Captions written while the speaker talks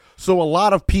So a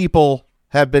lot of people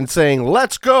have been saying,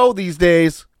 let's go these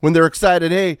days when they're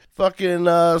excited. Hey, fucking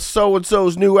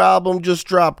so-and-so's new album just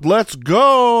dropped. Let's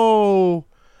go.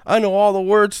 I know all the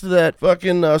words to that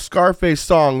fucking Scarface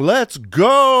song. Let's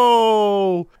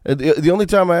go. The only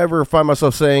time I ever find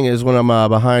myself saying is when I'm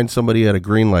behind somebody at a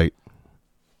green light.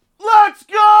 Let's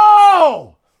go.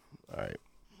 All right.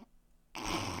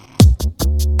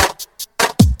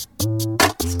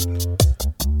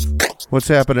 What's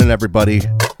happening, everybody?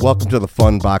 Welcome to the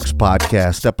Fun Box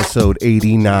Podcast, episode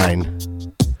 89.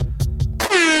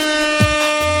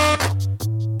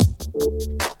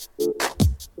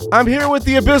 I'm here with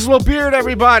the Abysmal Beard,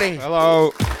 everybody.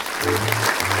 Hello.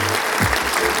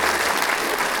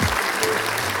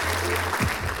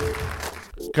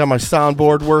 Got my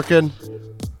soundboard working.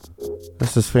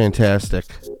 This is fantastic.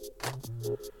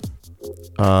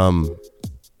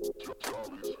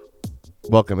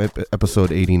 Welcome,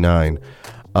 episode 89.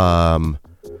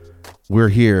 We're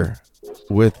here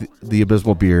with the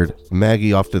Abysmal Beard.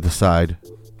 Maggie off to the side.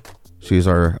 She's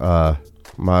our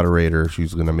moderator.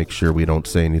 She's going to make sure we don't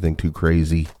say anything too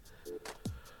crazy.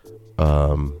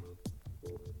 So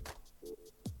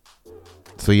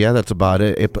yeah, that's about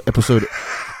it. Episode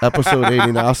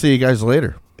 89. I'll see you guys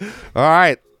later. All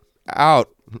right. Out.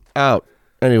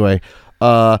 Anyway,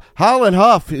 Holland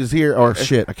Huff is here. Or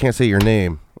shit, I can't say your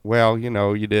name. Well, you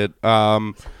know, you did.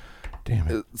 Damn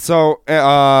it. So,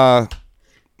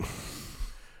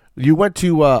 you went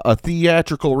to a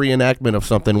theatrical reenactment of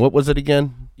something. What was it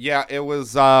again? yeah, it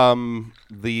was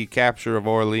the capture of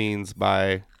Orleans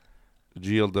by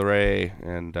Gilles de Rais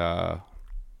and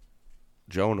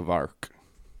Joan of Arc.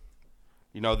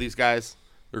 You know these guys?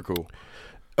 They're cool.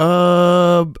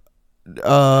 Are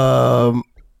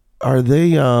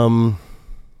they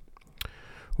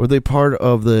were they part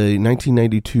of the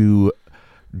 1992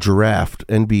 draft,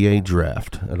 NBA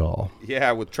draft at all?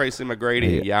 Yeah, with Tracy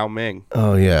McGrady and Yao Ming.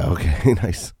 Oh yeah, okay,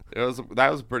 nice. That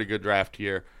was a pretty good draft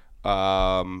year.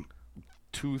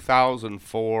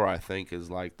 2004, I think, is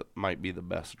might be the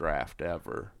best draft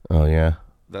ever. Oh yeah.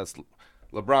 That's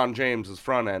LeBron James is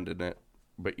front ending it,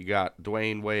 but you got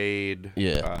Dwayne Wade.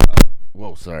 Yeah.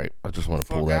 Whoa, sorry. I just want to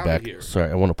pull Fuck that back. here. Sorry,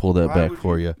 I want to pull that Why back would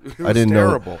for you- you. It was I didn't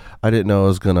terrible. know. I didn't know I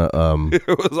was gonna It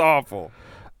was awful.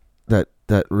 that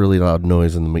really loud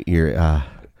noise in my ear.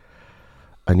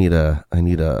 I need a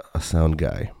sound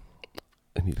guy.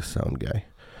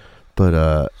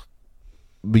 But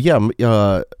yeah,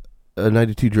 a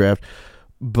 92 draft.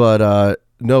 But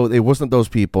no, it wasn't those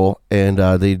people, and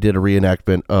they did a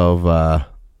reenactment of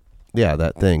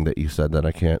that thing that you said that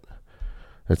I can't.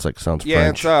 It's like sounds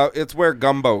French. It's where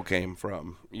gumbo came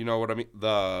from. You know what I mean?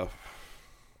 Have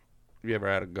you ever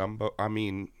had a gumbo? I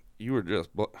mean, you were just.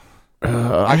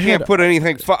 I can't put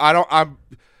anything.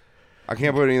 I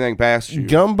can't put anything past you.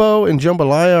 Gumbo and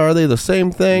jambalaya, are they the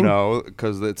same thing? No,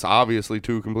 because it's obviously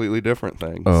two completely different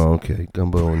things. Oh, okay.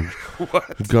 Gumbo and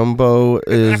What? gumbo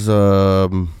is How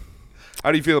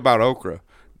do you feel about okra?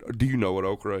 Do you know what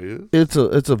okra is? it's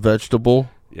a vegetable,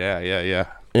 Yeah.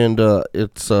 and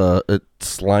it's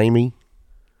slimy.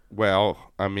 Well,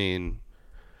 I mean,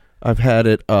 I've had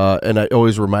it, and it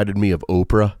always reminded me of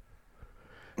Oprah.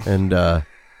 And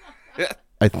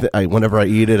I whenever I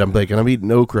eat it, I'm thinking I'm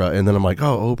eating okra, and then I'm like,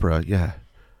 oh, Oprah, yeah,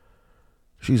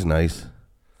 she's nice.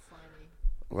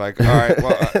 like, all right,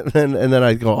 well, and then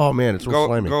I go, oh man, it's real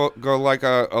slimy. go like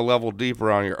a level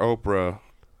deeper on your Oprah.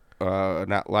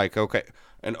 Not like, okay,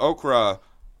 an okra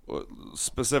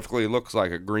specifically looks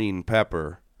like a green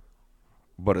pepper,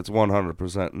 but it's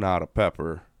 100% not a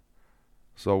pepper.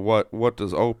 So what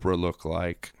does Oprah look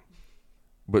like?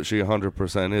 But she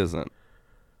 100% isn't.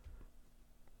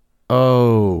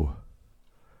 Oh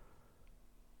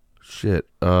shit.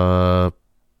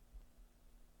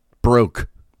 Broke.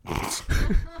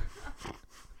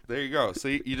 There you go.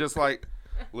 See, you just like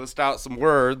list out some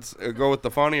words, go with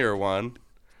the funnier one.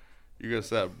 You just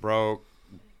said broke,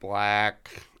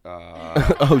 black,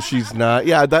 Oh, she's not.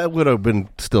 Yeah, that would have been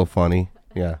still funny.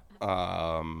 Yeah.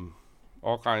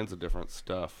 all kinds of different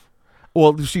stuff.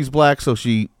 Well, she's black, so so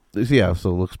it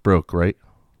looks broke, right?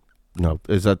 No,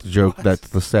 is that the joke? What? That's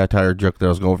the satire joke that I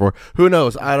was going for. Who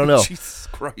knows? I don't know. Jesus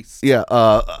Christ. Yeah.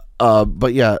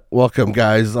 But yeah, welcome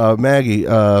guys. Maggie,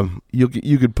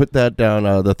 you could put that down.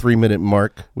 The 3-minute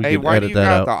mark. We Hey, could why do edit you that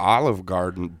got out. the Olive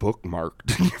Garden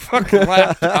bookmarked in your fucking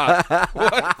laptop?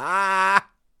 What?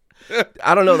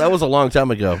 I don't know. That was a long time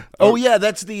ago. Oh yeah,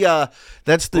 that's the Let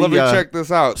me check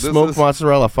this out. This smoked is,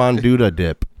 mozzarella fondue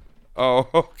dip. oh,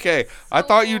 okay. I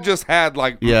thought you just had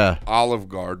like Yeah. Olive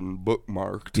Garden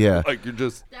bookmarked. Yeah. Like you're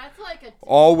just That's like a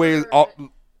always a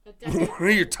one of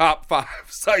your top 5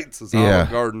 sites is Yeah.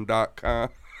 olivegarden.com.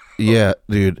 Yeah,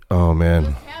 dude. Oh man.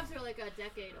 Those calves are like a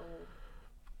decade old.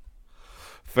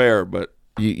 Fair, but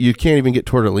You can't even get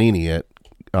tortellini at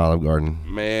Olive Garden.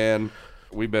 man,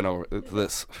 we've been over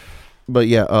this. But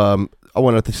yeah, I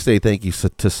wanted to say thank you to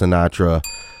Sinatra,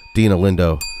 Dina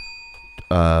Lindo,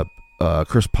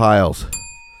 Chris Piles,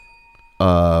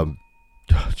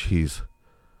 jeez,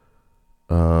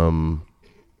 oh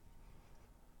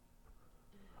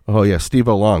yeah, Steve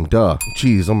O'Long, duh,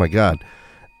 jeez, oh my god,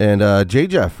 and J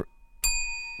Jeff.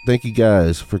 Thank you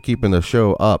guys for keeping the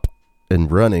show up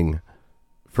and running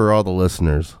for all the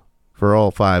listeners, for all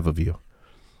 5 of you.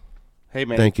 Hey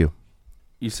man, Thank you.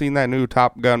 You seen that new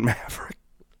Top Gun Maverick?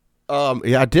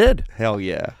 Yeah, I did. Hell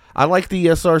yeah. I like the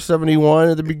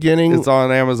SR-71 at the beginning. It's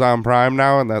on Amazon Prime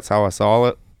now, and that's how I saw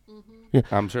it. Yeah.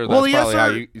 I'm sure that's probably how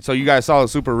you... So you guys saw it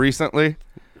super recently?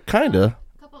 Kinda.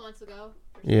 A couple months ago.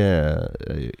 Yeah.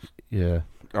 Yeah.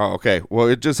 Oh, okay. Well,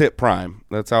 it just hit Prime.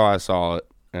 That's how I saw it.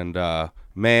 And,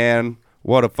 man,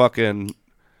 what a fucking...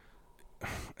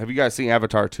 Have you guys seen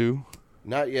Avatar 2?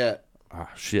 Not yet.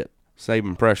 Ah, shit. Same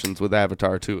impressions with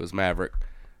Avatar 2 as Maverick.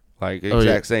 Like,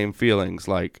 exact same feelings.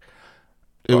 Like...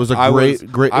 It was great.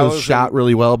 It was shot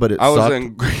really well, but it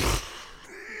sucked.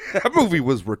 That movie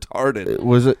was retarded. It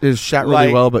was shot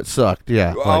really well, but sucked.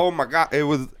 Yeah. Oh my god! It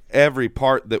was every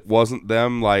part that wasn't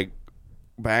them like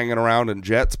banging around in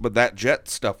jets, but that jet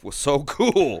stuff was so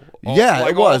cool. Yeah,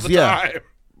 it was. Yeah. Time.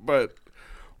 But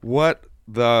what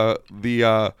the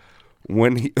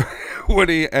when he when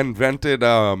he invented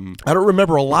I don't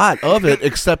remember a lot of it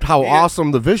except how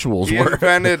awesome the visuals he were.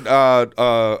 invented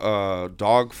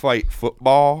dogfight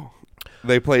football.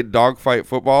 They played dogfight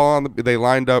football they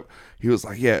lined up. He was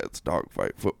like, "Yeah, it's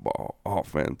dogfight football,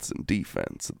 offense and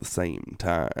defense at the same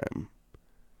time."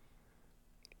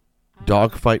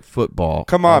 Dogfight football.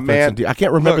 Come on, man. I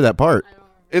can't remember that part.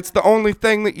 It's the only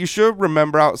thing that you should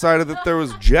remember outside of that there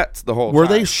was jets the whole time. Were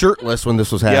they shirtless when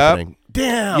this was happening?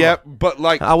 Damn. Yep, but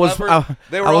like I was they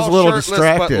were I was all a little shirtless,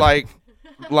 distracted. But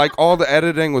like all the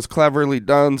editing was cleverly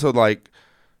done. So like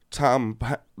Tom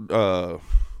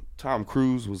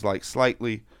Cruise was like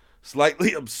slightly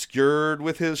obscured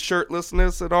with his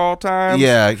shirtlessness at all times.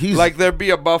 Yeah, he's like there'd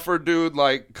be a buffer dude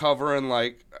like covering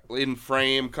like in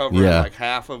frame covering like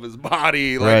half of his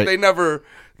body. Like they never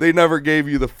gave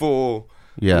you the full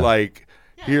like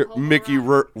here Mickey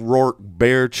Rourke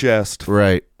bare chest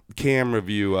camera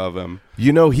view of him.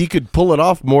 You know, he could pull it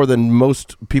off more than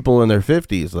most people in their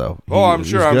 50s though. I'm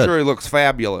sure he looks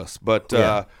fabulous, but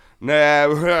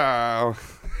nah,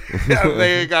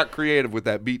 they got creative with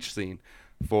that beach scene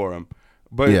for him.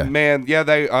 But man,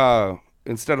 they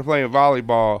instead of playing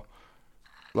volleyball,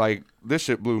 like this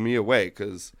shit blew me away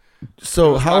because.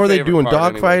 So how are they doing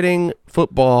dogfighting,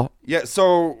 football? Yeah,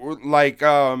 so like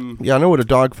I know what a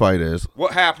dogfight is.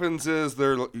 What happens is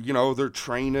they're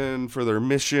training for their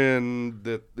mission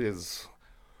that is.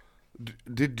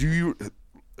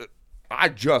 I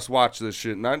just watched this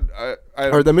shit and I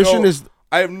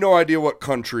have no idea what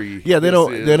country. Yeah,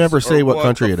 they never say what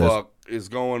country it is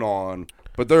going on.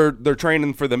 But they're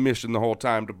training for the mission the whole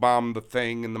time to bomb the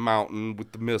thing in the mountain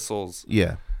with the missiles.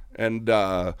 Yeah. And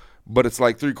but it's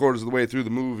like 3/4 of the way through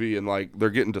the movie and like they're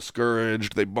getting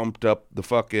discouraged. They bumped up the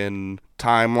fucking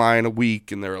timeline a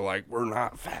week and they're like, we're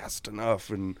not fast enough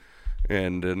and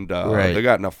they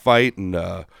got in a fight and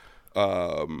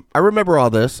I remember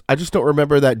all this. I just don't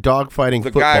remember that dogfighting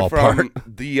football part.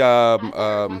 The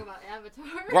well,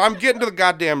 I'm getting to the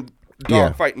goddamn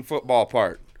dogfighting football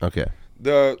part. Okay.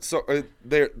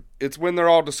 It's when they're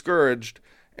all discouraged,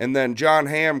 and then John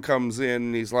Hamm comes in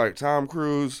and he's like, Tom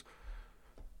Cruise,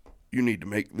 you need to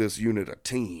make this unit a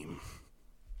team.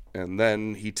 And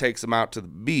then he takes them out to the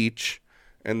beach,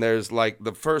 and there's like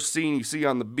the first scene you see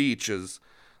on the beach is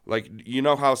like, you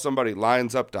know how somebody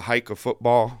lines up to hike a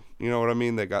football? You know what I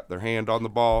mean? They got their hand on the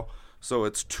ball. So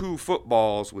it's 2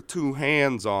 footballs with 2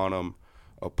 hands on them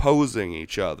opposing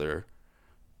each other.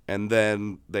 And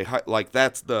then they like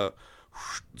that's the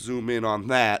zoom in on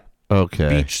that. Okay.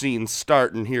 Beach scene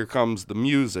start and here comes the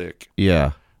music.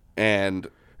 Yeah. And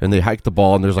they hike the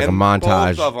ball and there's like a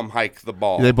montage. Both of them hike the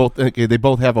ball. They both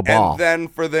have a ball. And then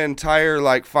for the entire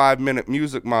like 5-minute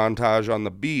music montage on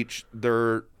the beach,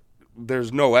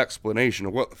 there's no explanation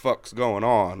of what the fuck's going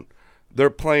on. They're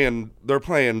playing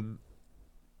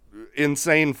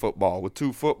insane football with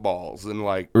 2 footballs and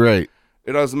like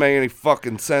it doesn't make any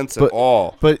fucking sense at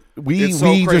all. But we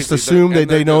just assume that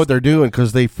they know what they're doing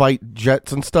because they fight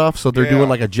jets and stuff. So they're doing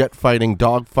like a jet fighting,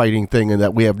 dog fighting thing, and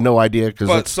that we have no idea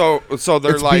because so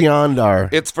they're it's like beyond our.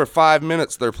 It's for 5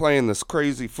 minutes. They're playing this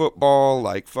crazy football,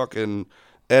 like fucking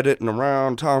editing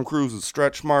around Tom Cruise's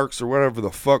stretch marks or whatever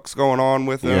the fuck's going on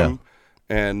with him,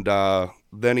 and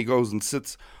then he goes and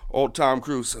sits. Old Tom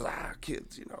Cruise says,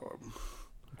 kids,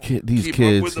 These keep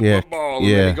kids, up with the yeah, football. And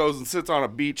then he goes and sits on a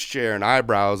beach chair, and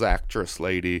eyebrows actress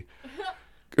lady.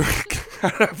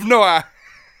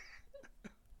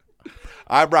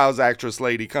 Eyebrows actress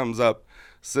lady comes up,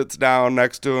 sits down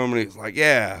next to him, and he's like,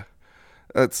 yeah,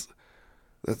 that's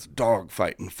dog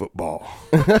fighting football.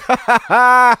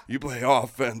 You play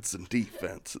offense and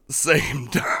defense at the same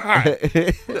time.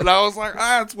 And I was like,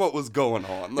 that's what was going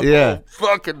on. The whole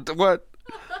fucking what?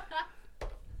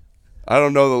 I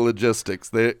don't know the logistics.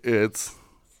 I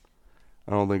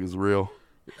don't think it's real.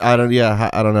 I don't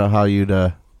know how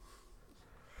you'd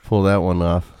pull that one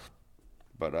off.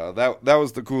 But that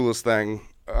was the coolest thing.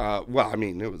 Well, I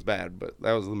mean, it was bad, but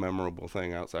that was the memorable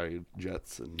thing outside of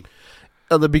jets and.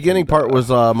 The beginning part was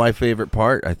my favorite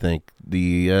part. I think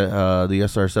the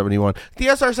SR-71. The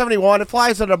SR-71, it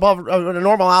flies at above a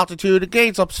normal altitude. It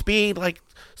gains up speed like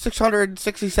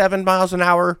 667 miles an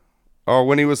hour. Oh,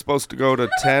 when he was supposed to go to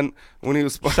 10, when he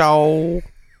was supposed Oh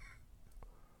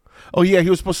yeah, he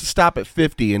was supposed to stop at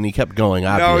 50, and he kept going.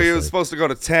 Obviously. No, he was supposed to go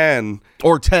to 10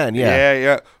 or 10. Yeah,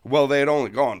 yeah. Well, they had only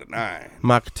gone to 9.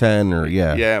 Mach 10 or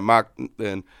yeah, Mach.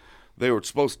 Then they were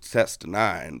supposed to test to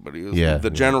 9, but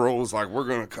the general was like, "We're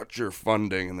gonna cut your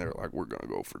funding," and they were like, "We're gonna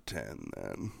go for 10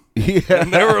 then." Yeah,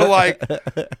 and they were like,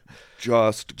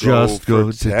 "Just go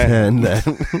to 10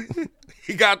 then."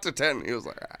 He got to 10. He was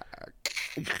like,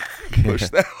 push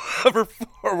that lever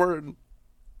forward.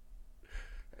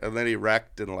 And then he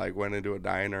wrecked and went into a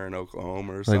diner in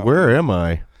Oklahoma or something. Like, where am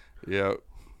I? Yeah.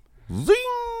 Zing!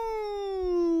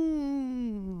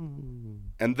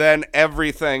 And then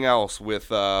everything else with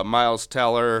Miles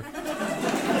Teller,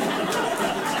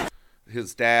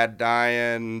 his dad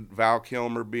dying, Val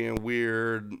Kilmer being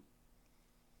weird,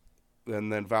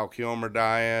 and then Val Kilmer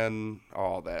dying,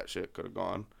 all that shit could have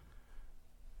gone.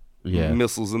 Yeah.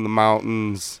 Missiles in the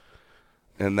mountains,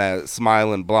 and that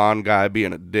smiling blonde guy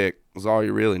being a dick was all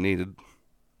you really needed.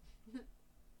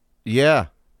 Yeah.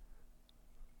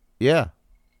 Yeah.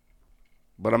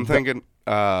 But I'm thinking,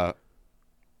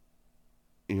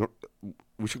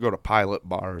 we should go to pilot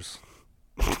bars.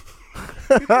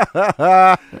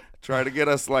 Try to get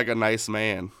us a nice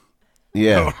man. Yeah.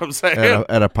 You know what I'm saying?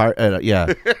 At a pilot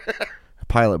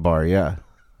bar, yeah.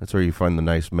 That's where you find the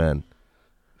nice men.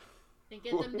 And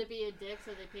get them to be a dick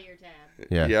so they pay your tab.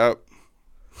 Yeah. Yep.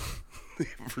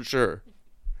 For sure.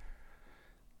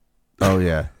 Oh,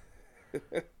 yeah.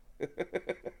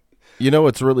 You know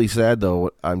what's really sad,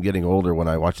 though? I'm getting older when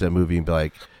I watch that movie and be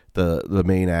like, the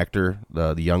main actor,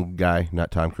 the young guy, not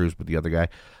Tom Cruise, but the other guy,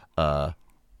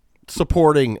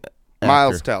 supporting actor.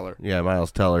 Miles Teller. Yeah,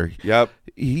 Miles Teller. Yep.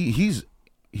 He's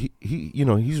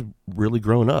really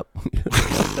grown up.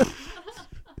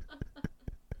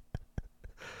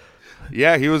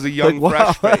 Yeah, he was a young,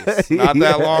 fresh face. Not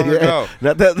that long ago.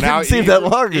 Didn't seem that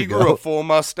long ago. He grew a full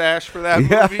mustache for that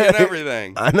movie and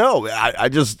everything. I know.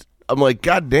 I'm like,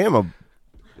 God damn, son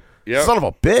of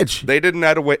a bitch. They didn't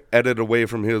edit away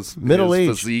from his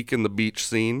physique in the beach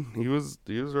scene. He was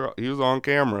on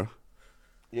camera.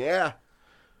 Yeah.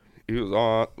 He was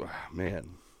on.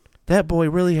 Man. That boy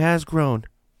really has grown.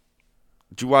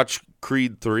 Did you watch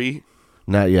Creed 3?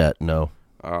 Not yet, no.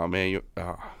 Oh, man.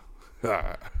 No,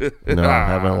 I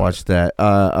haven't watched that.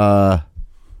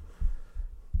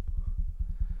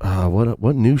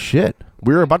 What new shit?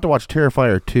 We were about to watch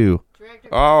Terrifier 2.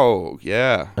 Oh,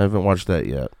 yeah. I haven't watched that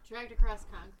yet. Dragged Across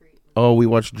Concrete. Oh, we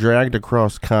watched Dragged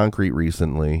Across Concrete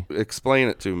recently. Explain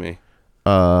it to me.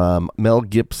 Mel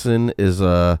Gibson is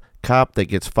a cop that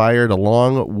gets fired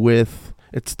along with,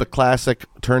 it's the classic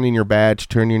turn in your badge,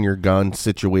 turn in your gun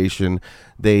situation.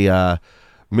 They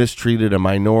mistreated a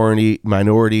minority,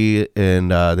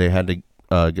 and they had to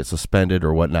get suspended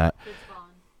or whatnot.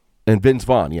 And Vince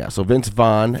Vaughn, yeah. So Vince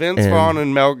Vaughn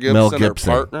and Mel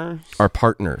Gibson are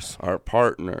partners. Are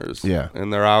partners. Yeah.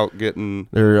 And they're out getting...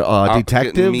 They're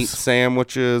detectives. Getting meat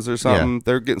sandwiches or something. Yeah.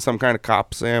 They're getting some kind of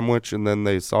cop sandwich, and then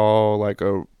they saw what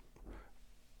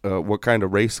kind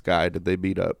of race guy did they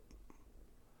beat up?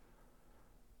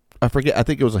 I forget. I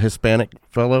think it was a Hispanic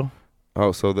fellow.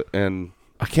 Oh,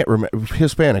 I can't remember.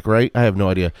 Hispanic, right? I have no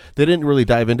idea. They didn't really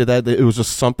dive into that. It was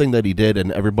just something that he did,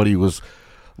 and everybody was...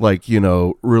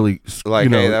 really,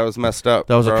 hey, that was messed up.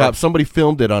 That was a cop. Somebody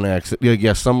filmed it on accident.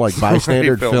 Yeah, some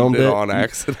bystander filmed it on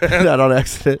accident. Not on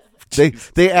accident.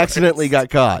 They accidentally got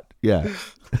caught. Yeah.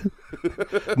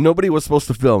 Nobody was supposed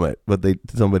to film it, but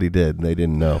somebody did, and they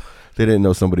didn't know. They didn't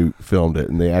know somebody filmed it,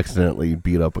 and they accidentally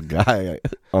beat up a guy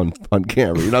on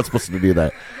camera. You're not supposed to do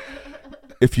that.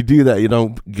 If you do that, you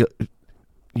don't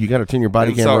You got to turn your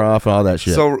body And camera off and all that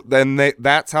shit. So then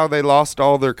that's how they lost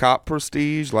all their cop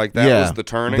prestige. Like that was the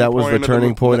turning. That was point the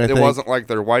turning point. I think it wasn't like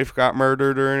their wife got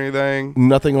murdered or anything.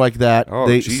 Nothing like that. Oh,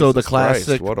 Jesus so the classic.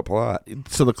 Christ, what a plot.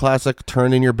 So the classic: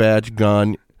 turn in your badge,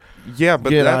 gun. Yeah,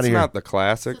 but Get that's outta not the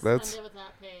classic. That's Suspended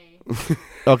without pay.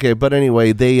 okay. But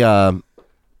anyway, they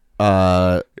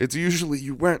it's usually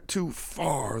you went too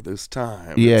far this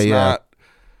time. Yeah, it's yeah. Not,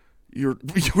 you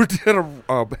did a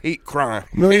hate crime.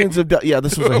 millions of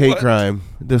this was a hate crime.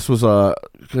 This was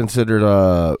considered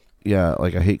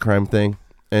like a hate crime thing,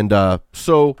 and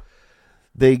so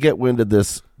they get wind of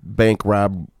this bank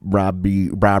robbery.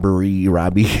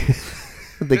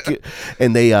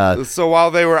 So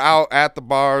while they were out at the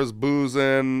bars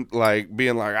boozing, like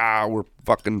being like, we're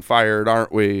fucking fired,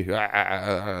 aren't we?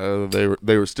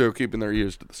 They were still keeping their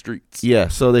ears to the streets. Yeah,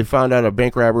 so they found out a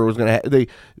bank robber was gonna. They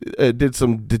did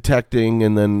some detecting,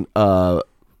 and then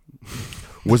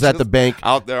was at the bank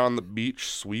out there on the beach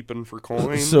sweeping for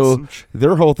coins. So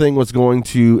their whole thing was going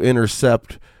to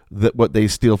intercept what they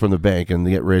steal from the bank and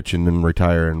get rich and then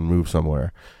retire and move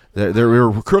somewhere. They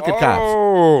were crooked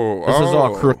cops. This is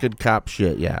all crooked cop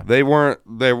shit. Yeah, they weren't.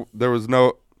 There was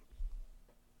no.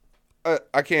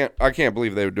 I can't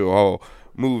believe they would do a whole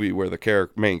movie where the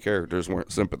main characters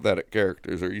weren't sympathetic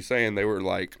characters. Are you saying they were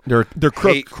like they're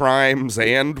hate crimes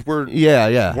and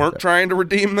weren't trying to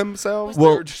redeem themselves? They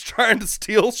were just trying to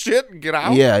steal shit and get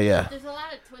out. Yeah. There's a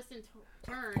lot of twists and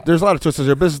turns. There's a lot of twists.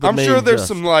 I'm sure there's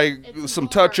some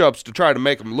touch-ups to try to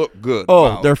make them look good.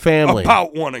 Their family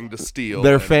about wanting to steal.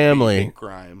 Their family hate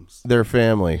crimes. Their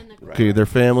family. Okay, their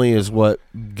family is what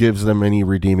gives them any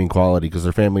redeeming quality because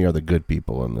their family are the good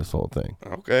people in this whole thing.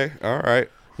 Okay, all right.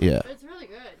 Yeah. But it's really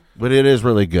good. But it is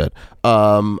really good.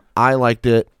 I liked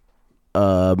it.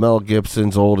 Mel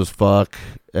Gibson's old as fuck,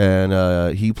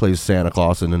 and he plays Santa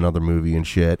Claus in another movie and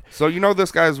shit. So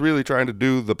this guy's really trying to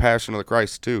do the Passion of the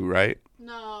Christ too, right?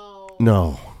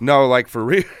 No, like for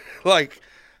real. Like,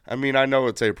 I mean, I know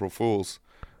it's April Fool's.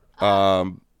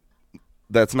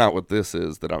 That's not what this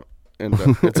is.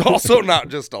 It's also not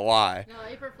just a lie. No,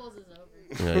 April Fool's is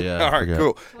over. Yeah. All right,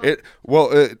 cool.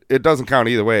 It doesn't count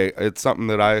either way. It's something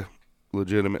that I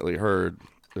legitimately heard.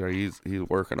 He's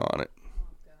working on it.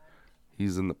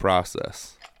 He's in the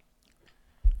process.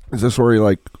 Is this where he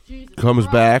Jesus comes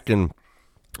Christ. back and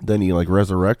then he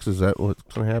resurrects? Is that what's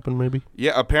gonna happen? Maybe.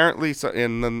 Yeah, apparently. So,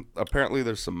 and then apparently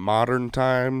there's some modern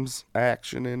times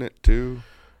action in it too.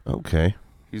 Okay.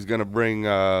 He's gonna bring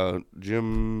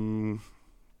Jim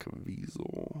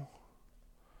Caviezel,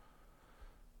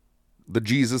 the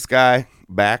Jesus guy,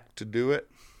 back to do it.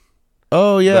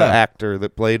 Oh yeah, the actor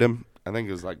that played him. I think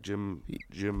it was like Jim.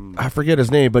 I forget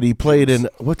his name, but he played in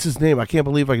what's his name? I can't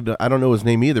believe I don't know his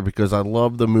name either because I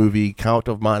love the movie Count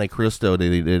of Monte Cristo.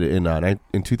 They did in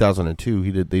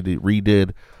 2002. They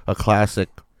redid a classic,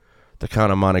 The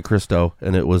Count of Monte Cristo,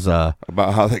 and it was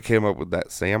about how they came up with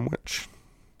that sandwich.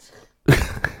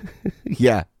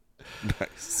 Yeah.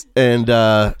 Nice. And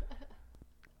but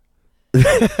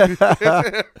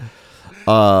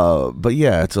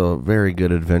yeah, it's a very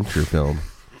good adventure film.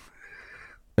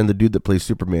 And the dude that plays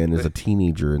Superman is a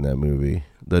teenager in that movie.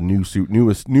 The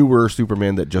newer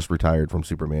Superman that just retired from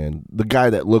Superman. The guy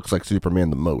that looks like Superman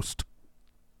the most.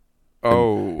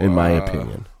 In my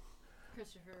opinion.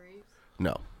 Christopher Reeves.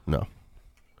 No.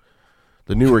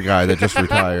 The newer guy that just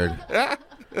retired.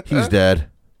 He's dead.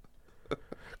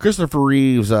 Christopher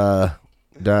Reeves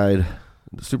died.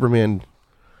 Superman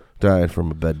died from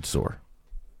a bed sore.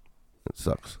 It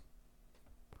sucks.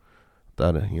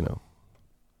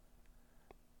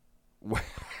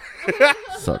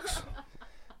 Sucks.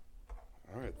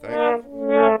 All right, thank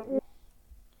you.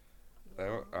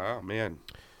 Oh man.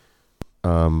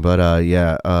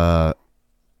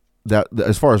 That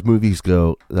as far as movies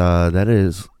go, that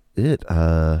is it.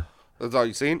 That's all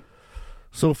you seen?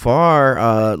 So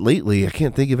far, lately, I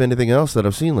can't think of anything else that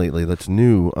I've seen lately that's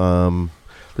new.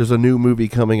 There's a new movie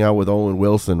coming out with Owen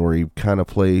Wilson where he kind of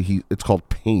it's called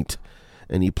Paint,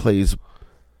 and he plays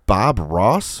Bob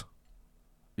Ross.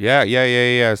 Yeah.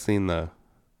 I've seen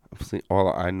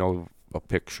all. I know a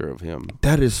picture of him.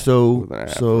 That is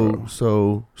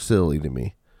so silly to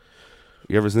me.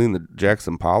 You ever seen the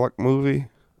Jackson Pollock movie?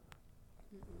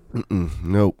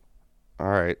 Nope. All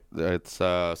right, it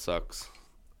sucks.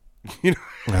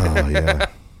 Oh yeah.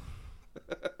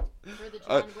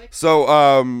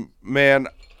 Man,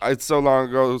 it's so long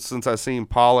ago since I seen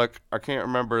Pollock. I can't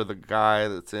remember the guy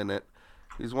that's in it.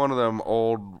 He's one of them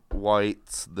old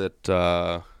whites that.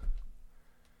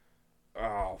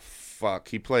 Oh fuck!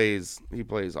 He plays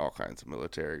all kinds of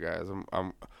military guys.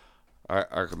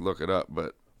 I could look it up,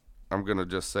 but I'm gonna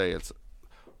just say it's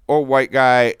old white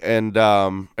guy. And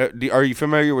are you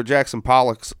familiar with Jackson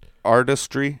Pollock's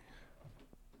artistry?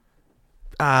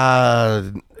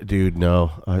 Dude,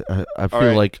 no. I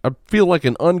feel right. like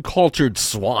an uncultured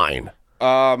swine.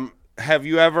 Have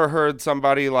you ever heard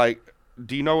somebody like?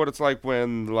 Do you know what it's like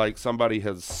when like somebody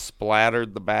has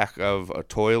splattered the back of a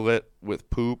toilet with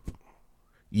poop?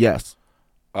 Yes.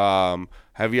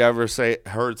 Have you ever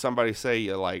heard somebody say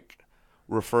you like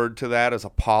referred to that as a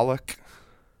Pollock?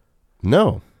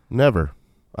 No, never.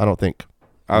 I don't think.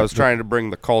 I was trying to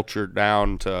bring the culture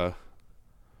down to.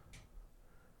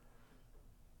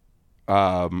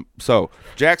 So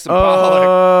Jackson Pollock.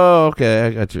 Oh, okay,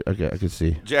 I got you. Okay, I can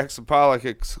see. Jackson Pollock,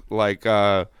 like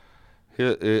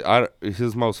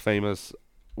his most famous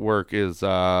work is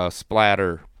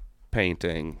splatter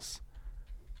paintings.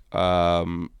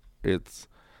 It's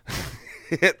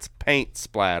it's paint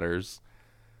splatters.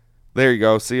 There you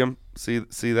go. See him?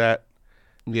 See that?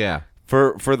 Yeah.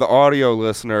 For the audio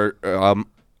listener,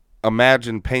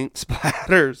 imagine paint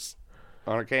splatters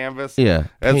on a canvas. Yeah,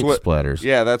 That's paint what splatters.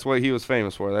 Yeah, that's what he was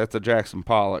famous for. That's a Jackson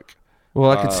Pollock.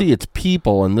 Well, I could see it's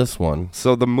people in this one.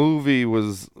 So the movie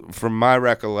was, from my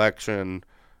recollection,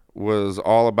 was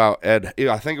all about Ed.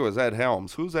 I think it was Ed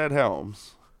Helms. Who's Ed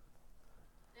Helms?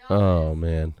 Oh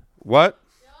man. What?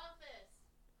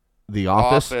 The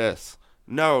Office. Office.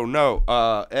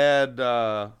 No. Ed.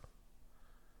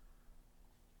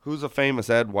 Who's a famous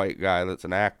Ed White guy that's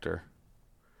an actor?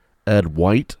 Ed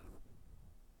White.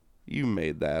 You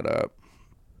made that up.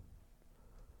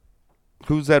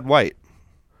 Who's Ed White?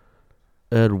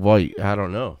 Ed White. I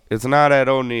don't know. It's not Ed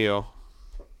O'Neill.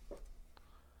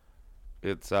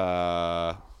 It's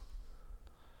Ed.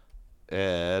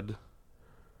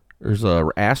 There's a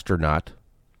astronaut.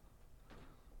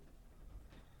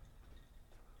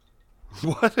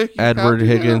 What are you Edward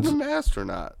copying Higgins. an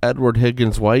astronaut. Edward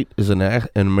Higgins White is an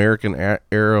American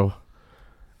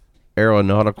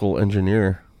aeronautical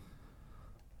engineer.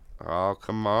 Oh,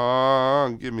 come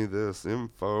on. Give me this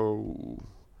info.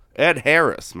 Ed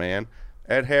Harris, man.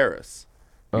 Ed Harris.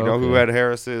 You know who Ed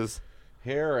Harris is?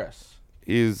 Harris.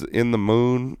 He's in the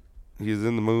moon. He's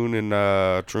in the moon in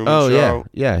Truman Oh, Show.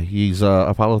 yeah. He's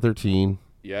Apollo 13.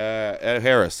 Yeah, Ed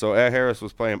Harris. So Ed Harris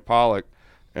was playing Pollock,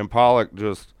 and Pollock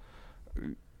just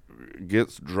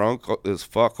gets drunk as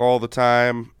fuck all the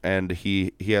time, and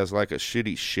he has like a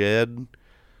shitty shed,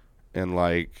 and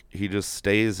like he just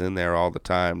stays in there all the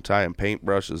time, tying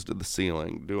paintbrushes to the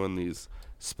ceiling, doing these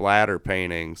splatter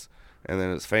paintings, and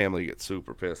then his family gets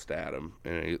super pissed at him,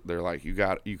 and they're like, you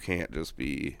cannot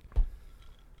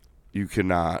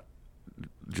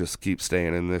just keep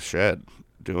staying in this shed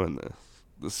doing this.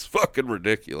 This is fucking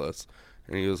ridiculous.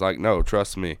 And he was like, no,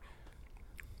 trust me,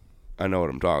 I know what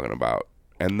I'm talking about.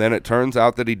 And then it turns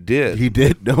out that he did. He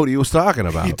did know what he was talking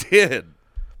about. He did.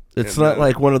 It's not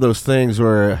like one of those things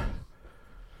where,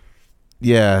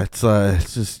 it's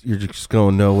just you're just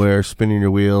going nowhere, spinning your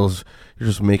wheels. You're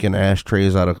just making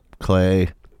ashtrays out of clay,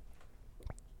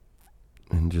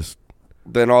 and just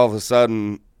then all of a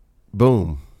sudden,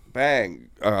 boom,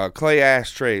 bang, clay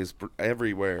ashtrays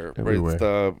everywhere.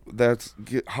 That's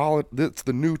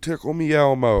the new Tickle Me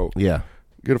Elmo. Yeah.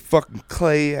 Get a fucking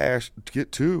clay ash.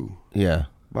 Get two. Yeah.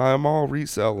 Buy them all,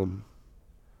 resell them.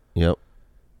 Yep.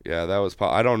 Yeah, that was.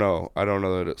 I don't know. I don't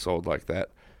know that it sold like that.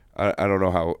 I don't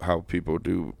know how people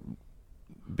do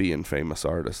being famous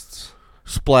artists.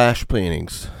 Splash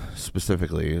paintings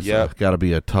specifically is got to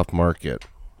be a tough market.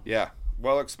 Yeah.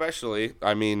 Well, especially,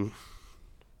 I mean,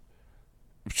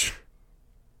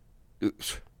 look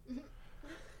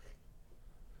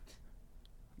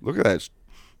at that.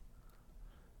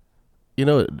 You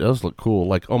know, it does look cool.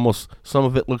 Like almost some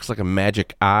of it looks like a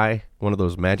magic eye, one of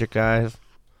those magic eyes.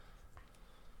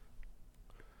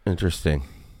 Interesting.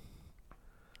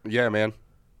 Yeah, man.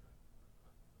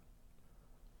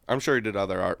 I'm sure he did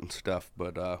other art and stuff,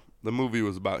 but the movie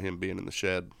was about him being in the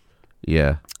shed.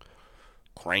 Yeah.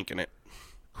 Cranking it.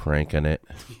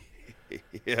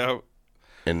 Yeah.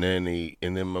 And then he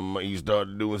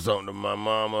started doing something to my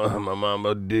mama. My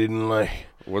mama didn't like.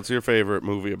 What's your favorite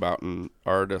movie about an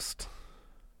artist?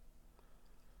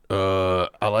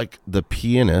 I like The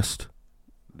Pianist.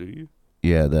 Do you?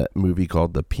 Yeah, that movie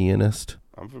called The Pianist.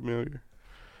 I'm familiar.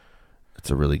 It's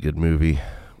a really good movie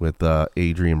with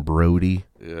Adrian Brody.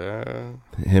 Yeah.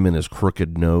 Him and his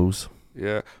crooked nose.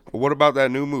 Yeah. What about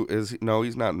that new movie? No,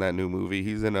 he's not in that new movie.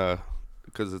 He's in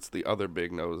because it's the other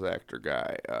big nose actor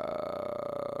guy.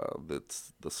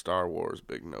 That's the Star Wars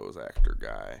big nose actor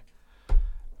guy.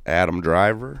 Adam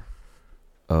Driver.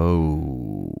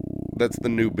 Oh. That's the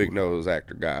new big nose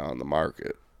actor guy on the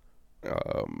market.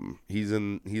 He's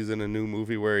in a new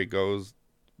movie where he goes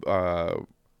the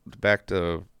back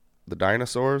to the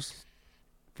dinosaurs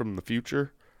from the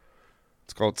future.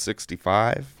 It's called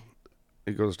 65.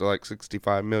 It goes to like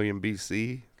 65 million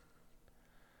BC.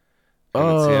 And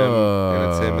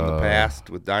it's him in the past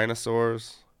with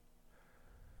dinosaurs.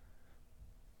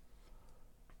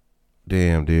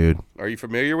 Damn, dude. Are you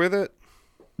familiar with it?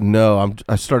 No,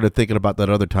 I started thinking about that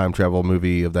other time travel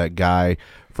movie of that guy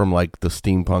from like the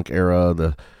steampunk era,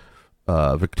 the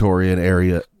Victorian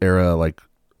era, like,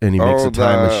 and he makes a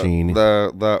time machine.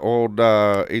 The old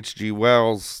H.G.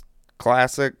 Wells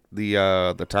classic,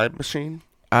 the Time Machine.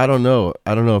 I don't know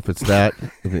if it's that.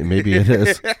 Maybe it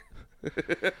is.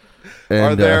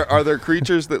 And, are there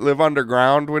creatures that live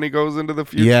underground when he goes into the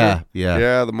future?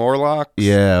 Yeah, the Morlocks.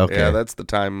 Yeah, okay. Yeah, that's the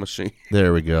Time Machine.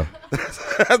 There we go.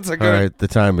 That's a good. All right, the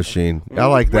Time Machine. I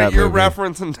like that. You're movie.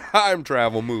 referencing time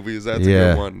travel movies. That's a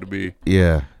good one to be.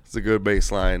 Yeah, it's a good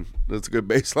baseline. That's a good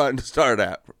baseline to start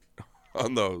at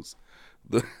on those.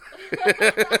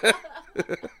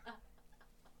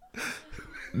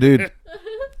 Dude,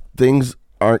 things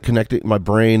aren't connected. My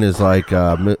brain is like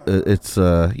it's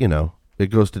it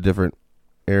goes to different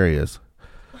areas.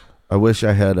 I wish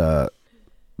I had the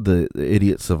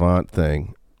idiot savant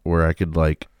thing where I could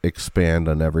like expand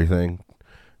on everything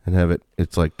and have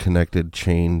it's like connected,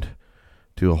 chained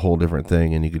to a whole different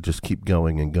thing, and you could just keep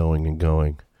going and going and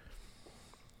going.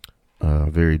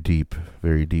 Very deep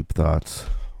thoughts.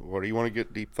 What do you want to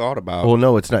get deep thought about? Well,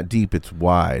 no, it's not deep. It's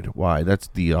wide. That's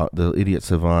the idiot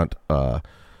savant.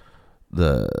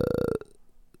 The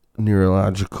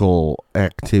neurological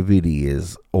activity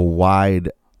is a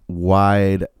wide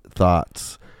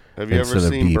thoughts. Have you ever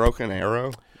seen Broken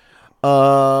Arrow?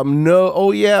 No.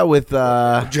 Oh yeah, with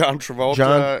John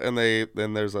Travolta, and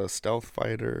then there's a stealth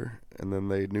fighter, and then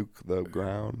they nuke the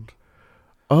ground.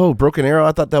 Oh, Broken Arrow.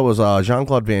 I thought that was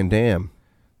Jean-Claude Van Damme.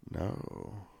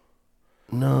 No.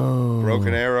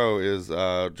 Broken Arrow is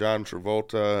John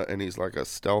Travolta, and he's like a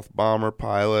stealth bomber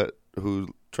pilot who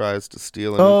tries to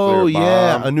steal a nuclear bomb. Oh,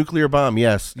 yeah, a nuclear bomb,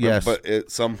 yes. But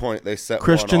at some point they set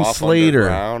Christian one off Slater.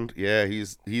 Underground. Yeah,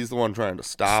 he's the one trying to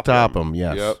stop him,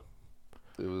 yes. Yep.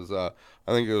 It was, I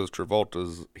think it was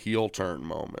Travolta's heel turn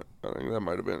moment. I think that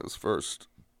might have been his first.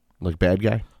 Like bad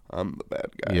guy? I'm the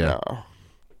bad guy now.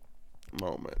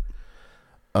 Moment.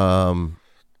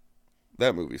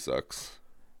 That movie sucks.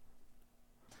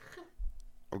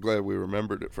 I'm glad we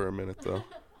remembered it for a minute, though.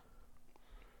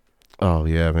 Oh,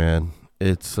 yeah, man.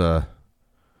 It's, I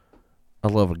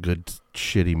love a good,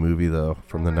 shitty movie, though,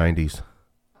 from the 90s.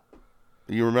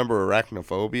 You remember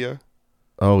Arachnophobia?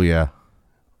 Oh, yeah.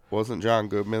 Wasn't John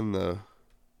Goodman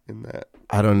in that?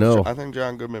 I don't know. I think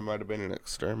John Goodman might have been an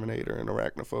exterminator in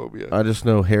Arachnophobia. I just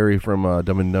know Harry from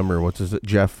Dumb and Dumber. What's his?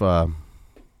 Jeff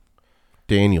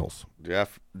Daniels.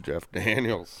 Jeff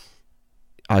Daniels.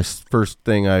 First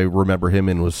thing I remember him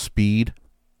in was Speed.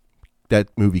 That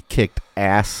movie kicked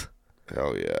ass.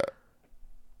 Hell yeah.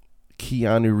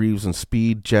 Keanu Reeves in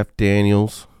Speed, Jeff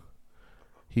Daniels.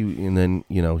 He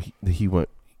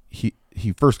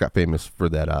first got famous for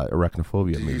that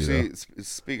Arachnophobia movie.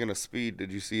 Speaking of Speed,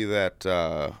 did you see that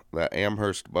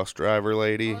Amherst bus driver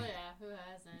lady? Oh yeah, who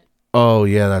hasn't? Oh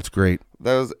yeah, that's great.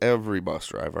 That was every bus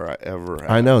driver I ever had.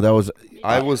 I know that was.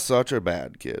 I was such a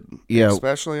bad kid. Yeah,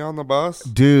 especially on the bus.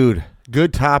 Dude,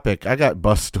 good topic. I got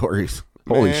bus stories.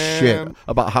 Holy shit,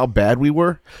 about how bad we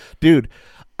were, dude.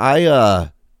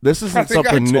 This isn't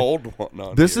something. I told one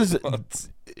on this is. Once.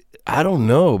 I don't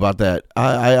know about that.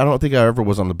 I don't think I ever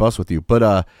was on the bus with you,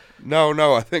 but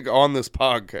no. I think on this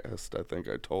podcast, I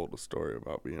told a story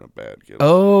about being a bad kid.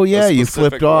 Oh yeah, you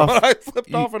flipped off. I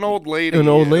flipped off an old lady.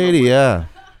 Yeah.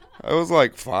 I was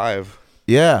like 5.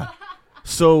 Yeah.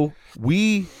 So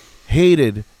we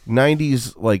hated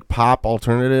 90s like pop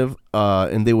alternative,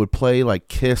 and they would play like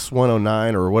Kiss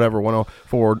 109 or whatever,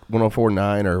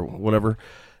 104.9 or whatever,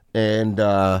 and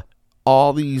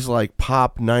all these like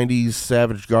pop 90s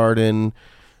Savage Garden,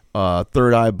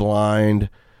 Third Eye Blind.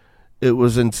 It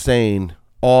was insane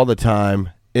all the time.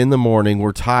 In the morning,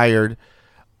 we're tired.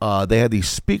 They had these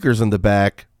speakers in the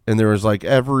back, and there was like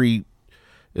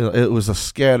it was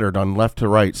scattered on left to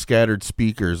right, scattered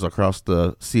speakers across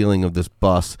the ceiling of this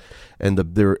bus, and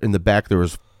there in the back there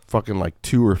was fucking like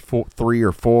 3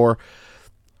 or 4.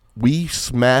 We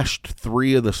smashed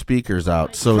 3 of the speakers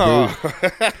out. So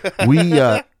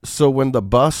so when the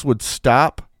bus would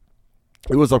stop,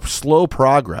 it was a slow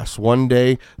progress. One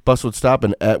day, bus would stop,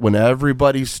 and when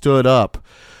everybody stood up,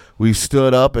 we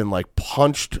stood up and like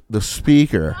punched the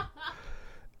speaker,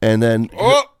 and then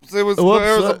there was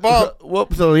a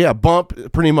bump. So yeah,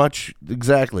 bump pretty much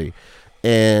exactly,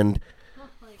 and.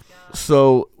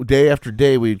 So day after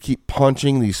day, we'd keep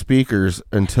punching these speakers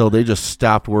until they just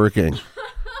stopped working.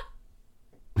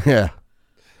 Yeah.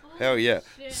 Hell yeah.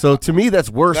 So to me, that's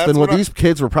worse That's than what what I- these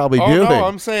kids were probably Oh doing. no,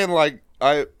 I'm saying like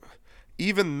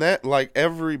even that, like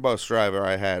every bus driver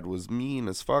I had was mean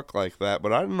as fuck like that,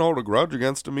 but I didn't hold a grudge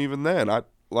against them even then.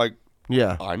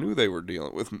 Yeah. I knew they were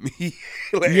dealing with me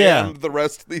Yeah. and the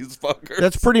rest of these fuckers.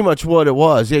 That's pretty much what it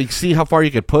was. Yeah, you see how far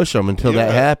you could push them until that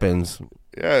Yeah. happens.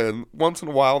 Yeah, and once in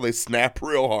a while they snap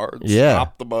real hard, Yeah.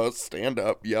 stop the bus, stand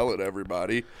up, yell at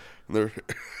everybody. And they're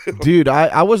Dude,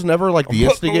 I was never like the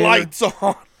put the instigator. lights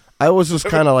on. I was just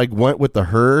kind of like went with the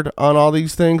herd on all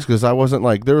these things because I wasn't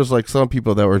like, there was like some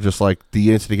people that were just like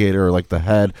the instigator or like the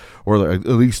head, or like at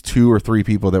least 2 or 3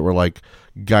 people that were like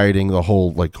guiding the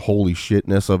whole like holy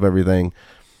shitness of everything.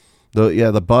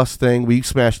 The bus thing, we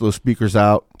smashed those speakers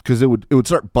out because it would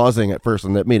start buzzing at first,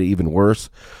 and that made it even worse.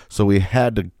 So we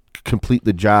had to complete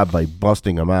the job by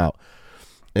busting them out.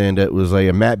 And it was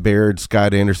a Matt Baird,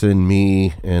 Scott Anderson,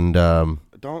 me, and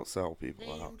Don't sell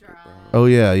people out. oh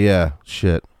yeah,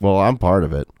 shit. Well, I'm part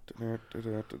of it.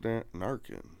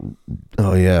 Narcan.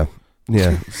 Oh yeah.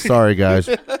 Sorry guys.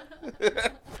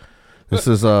 This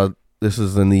is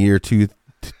in the year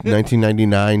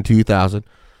 1999, 2000.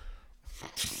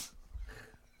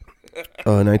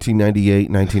 1998,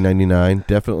 1999,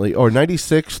 definitely, or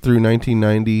 96 through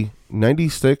 1990,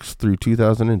 96 through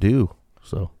 2002.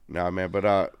 So. Nah, man,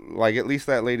 but like at least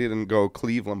that lady didn't go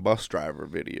Cleveland bus driver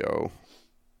video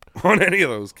on any of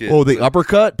those kids. Oh, the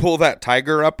uppercut? Pull that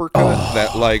tiger uppercut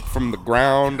that like from the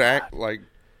ground act like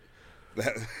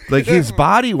that. Like his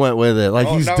body went with it. Like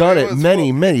he's done it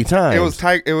many times. It was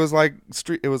like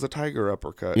it was a tiger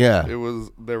uppercut. Yeah.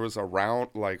 There was a round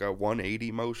like a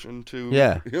 180 motion to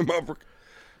him uppercut.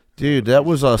 Dude, that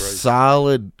was a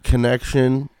solid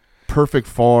connection, perfect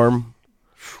form.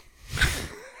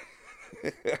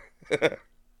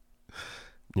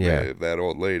 Yeah. Man, that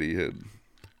old lady had,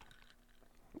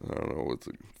 I don't know what's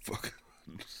a fucking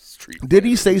street. Did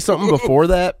he say something before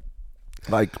that?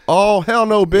 Like, oh hell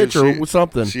no, bitch, or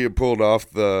something? She had pulled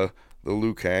off the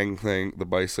Liu Kang thing, the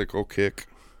bicycle kick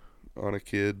on a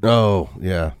kid. Oh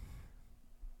yeah.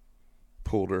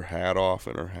 Pulled her hat off,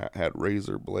 and her hat had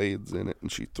razor blades in it,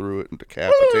 and she threw it and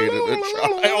decapitated a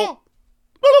child.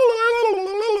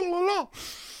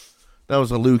 That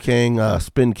was a Liu Kang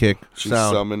spin kick She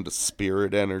sound. summoned a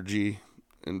spirit energy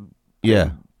and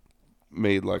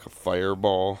made like a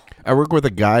fireball. I work with a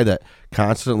guy that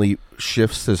constantly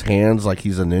shifts his hands like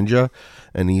he's a ninja,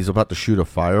 and he's about to shoot a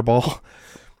fireball.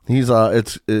 He's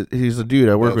he's a dude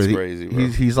I work That's with. crazy, bro.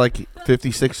 He's like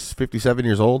 56, 57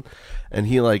 years old, and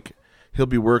he'll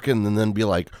be working and then be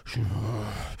like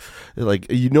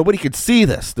nobody could see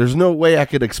this. There's no way I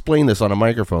could explain this on a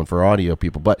microphone for audio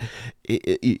people, but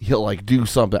he'll like do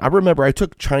something. I remember I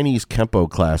took Chinese Kempo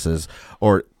classes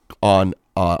or on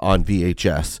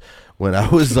VHS when I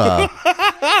was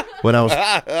when I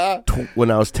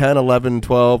was 10, 11,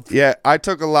 12. Yeah, I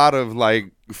took a lot of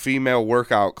like female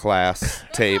workout class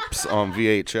tapes on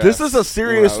VHS. This is a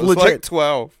serious when I was legit. like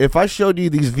 12. If I showed you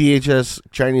these VHS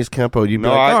Chinese Kempo, you'd be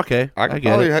like, okay, I could get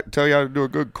probably it. tell you how to do a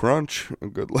good crunch, a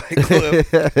good leg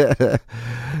lift.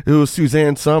 It was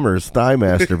Suzanne Summers' Thigh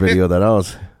Master video that I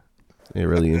was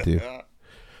really into.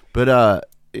 But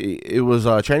it was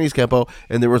Chinese Kempo,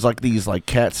 and there was like these like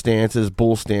cat stances,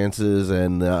 bull stances,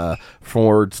 and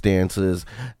forward stances,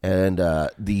 and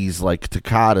these like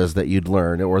takatas that you'd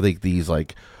learn, or these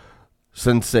like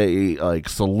sensei like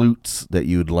salutes that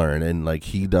you'd learn, and like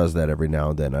he does that every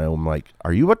now and then. I'm like,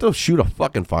 are you about to shoot a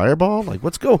fucking fireball? Like,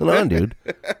 what's going on, dude?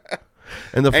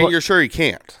 And you're sure he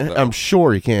can't? Though. I'm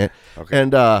sure he can't. Okay.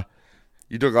 And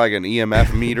you took like an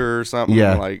EMF meter or something?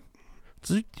 Yeah. Like,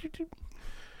 I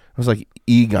was like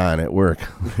Egon at work.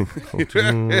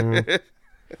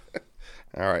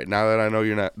 all right, now that I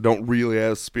know don't really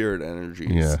have spirit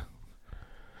energies. Yeah,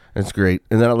 that's great.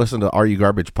 And then I listened to Are You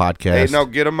Garbage podcast. Hey, no,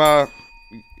 get them.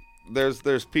 There's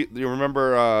you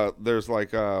remember? There's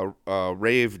like a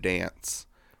rave dance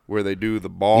where they do the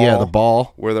ball. Yeah, the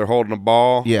ball. Where they're holding a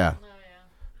ball. Yeah,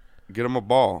 Get them a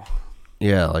ball.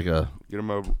 yeah, like Get them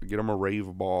a rave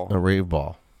ball. a rave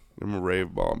ball. Give him a rave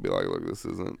ball and be like, look, this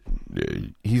isn't.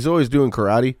 He's always doing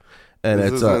karate, and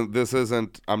This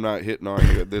isn't. I'm not hitting on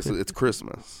you. It's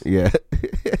Christmas. Yeah.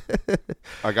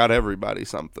 I got everybody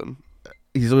something.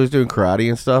 He's always doing karate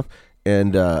and stuff.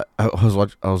 And I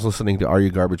was listening to Are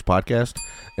You Garbage podcast,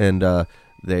 and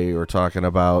they were talking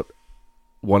about,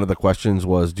 one of the questions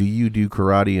was, do you do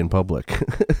karate in public?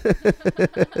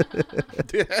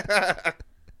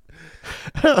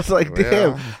 I was like,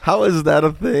 damn, how is that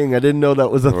a thing? I didn't know that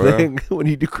was a thing when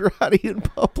you do karate in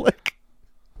public.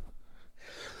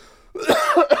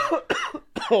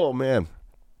 Oh, man.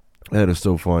 That is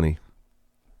so funny.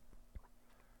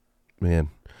 Man.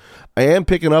 I am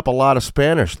picking up a lot of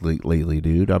Spanish lately,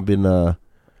 dude. I've been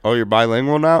Oh, you're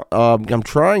bilingual now? I'm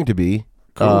trying to be.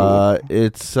 Cool.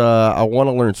 It's I want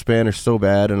to learn Spanish so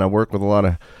bad, and I work with a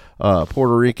lot of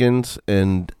Puerto Ricans,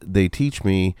 and they teach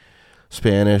me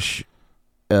Spanish.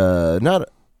 Not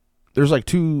there's like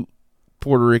 2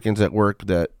 Puerto Ricans at work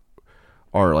that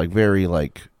are like very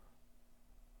like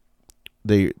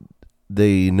they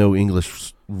know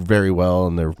English very well,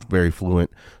 and they're very fluent,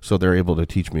 so they're able to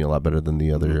teach me a lot better than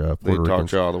the other They Puerto taught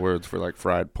Ricans. you all the words for like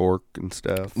fried pork and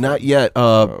stuff. Not yet.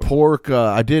 Pork.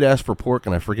 I did ask for pork,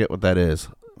 and I forget what that is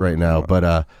right now.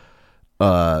 But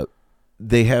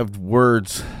they have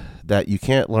words that you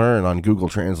can't learn on Google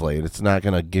Translate. It's not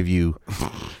gonna give you.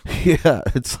 Yeah,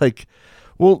 it's like,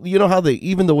 well, you know how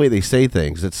even the way they say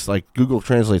things, it's like Google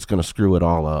Translate's gonna screw it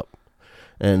all up,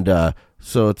 and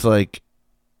so it's like,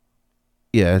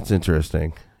 yeah, it's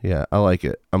interesting. Yeah, I like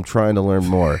it. I'm trying to learn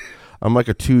more. I'm like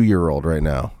a 2-year-old right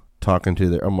now talking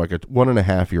to I'm like a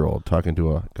 1.5-year-old talking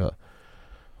to a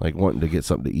like wanting to get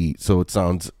something to eat. So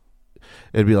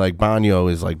it'd be like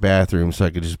baño is like bathroom, so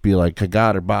I could just be like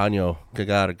cagar baño,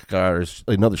 cagar is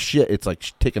another shit. It's like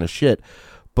taking a shit,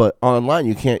 but online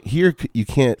you can't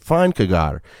find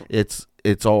cagar.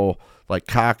 It's all like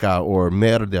caca or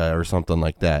merda or something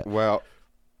like that. Well,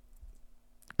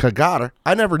 cagar.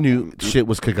 I never knew shit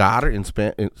was cagar in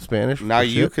Spanish. now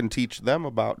you can teach them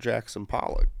about Jackson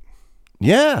Pollock.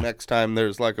 Yeah. Next time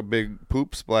there's like a big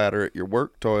poop splatter at your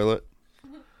work toilet,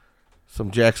 Some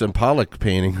Jackson Pollock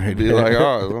painting right be there. like,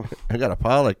 oh, I got a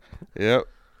Pollock. yep,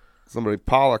 somebody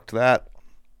pollocked that.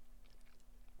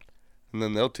 And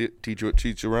then they'll teach you what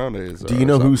Chicharron is. Do you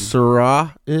know who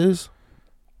Syrah is?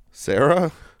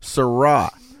 Sarah? Syrah.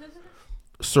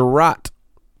 Seurat.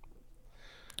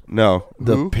 No.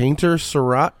 The Who? painter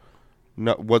Seurat.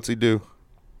 No. What's he do?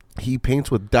 He paints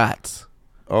with dots.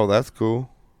 Oh, that's cool.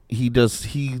 He does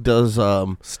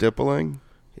Stippling?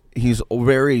 he's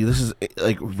this is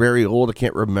like very old. I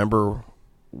can't remember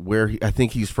where I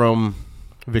think he's from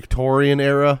Victorian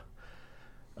era.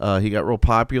 He got real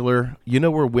popular. You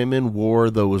know where women wore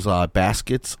those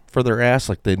baskets for their ass,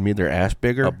 like they'd made their ass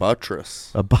bigger? A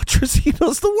buttress. A buttress? He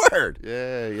knows the word.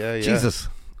 Yeah. Jesus.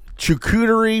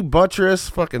 Charcuterie, buttress,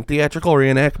 fucking theatrical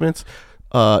reenactments.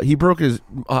 He broke his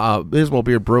Abysmal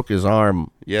Beard broke his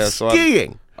arm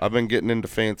skiing. I've been getting into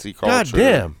fancy culture. God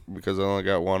damn. Because I only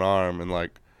got one arm, and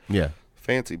like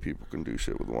fancy people can do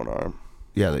shit with one arm.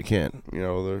 Yeah, they can. You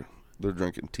know, they're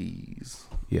drinking teas.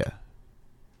 Yeah.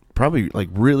 Probably like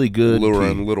really good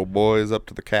luring tea. Little boys up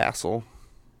to the castle.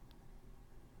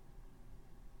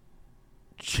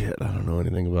 Shit, I don't know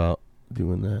anything about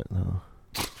doing that. No.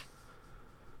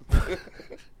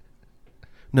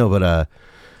 No, but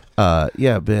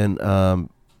yeah, been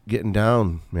getting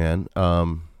down, man.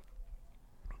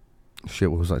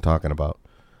 Shit, what was I talking about?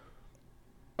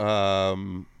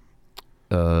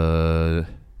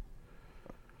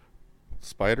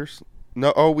 Spiders?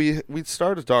 No, we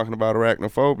started talking about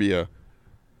arachnophobia,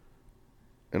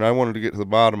 and I wanted to get to the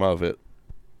bottom of it.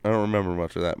 I don't remember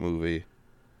much of that movie,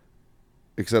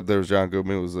 except there was John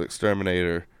Goodman was the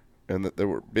exterminator, and that there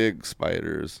were big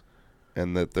spiders,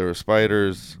 and that there were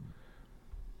spiders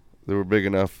that were big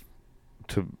enough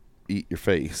to eat your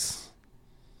face.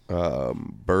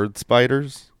 Bird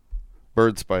spiders?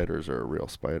 Bird spiders are a real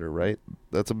spider, right?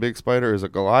 That's a big spider. Is a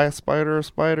Goliath spider a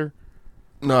spider?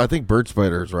 No, I think bird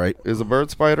spider is right. Is a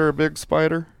bird spider a big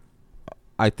spider?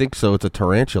 I think so. It's a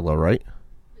tarantula, right?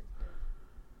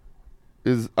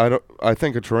 I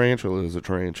think a tarantula is a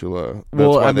tarantula. That's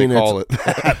Well, why I mean, they call it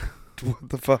that. What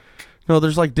the fuck? No,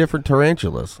 there's like different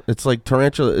tarantulas. It's like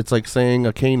tarantula. It's like saying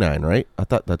a canine, right? I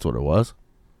thought that's what it was.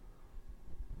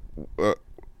 But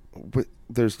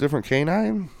there's different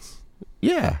canines?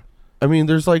 Yeah. I mean,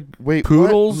 there's like Wait,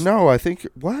 poodles. what? No, I think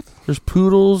what? There's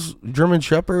poodles, German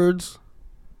shepherds.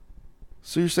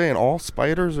 So you're saying all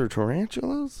spiders are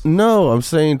tarantulas? No, I'm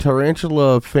saying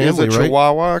tarantula family, Is a right?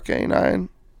 Chihuahua canine?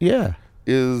 Yeah.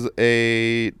 Is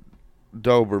a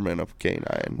Doberman a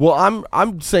canine? Well,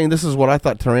 I'm saying this is what I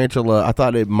thought tarantula. I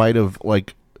thought it might have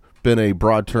like been a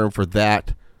broad term for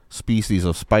that species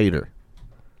of spider.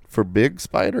 For big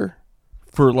spider?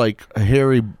 For like a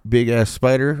hairy big ass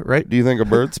spider, right? Do you think a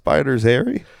bird spider's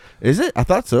hairy? Is it? I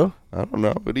thought so. I don't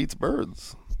know. It eats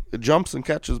birds. It jumps and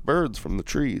catches birds from the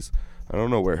trees. I don't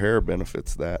know where hair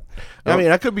benefits that. I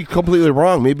mean, I could be completely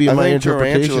wrong. Maybe in my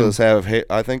interpretation. Tarantulas have hair.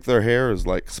 I think their hair is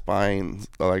like spines.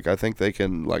 Like I think they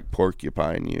can like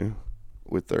porcupine you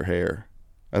with their hair.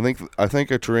 I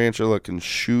think a tarantula can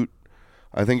shoot.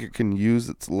 I think it can use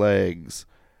its legs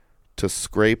to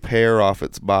scrape hair off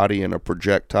its body in a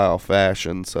projectile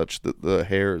fashion such that the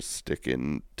hairs stick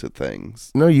into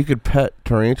things. No, you could pet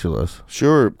tarantulas.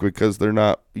 Sure, because they're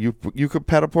not. You could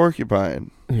pet a porcupine.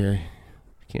 Yeah, you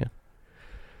can.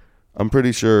 I'm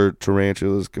pretty sure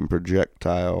tarantulas can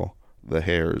projectile the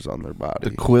hairs on their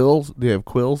body. The quills? They have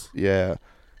quills? Yeah,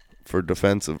 for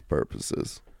defensive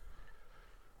purposes.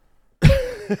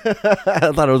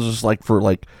 I thought it was just like for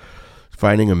like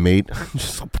finding a mate.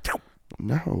 Just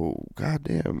No,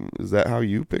 goddamn. Is that how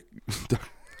you pick?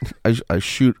 I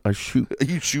shoot.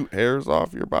 You shoot hairs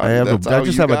off your body. I That's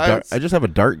just have a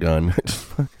dart gun.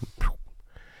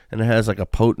 And it has like a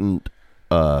potent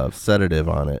sedative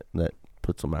on it that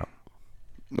puts them out.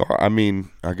 No, I mean,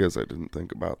 I guess I didn't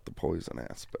think about the poison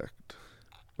aspect.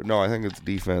 But no, I think it's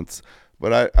defense.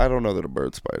 But I don't know that a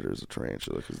bird spider is a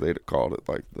tarantula because they'd called it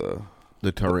like the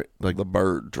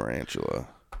bird tarantula.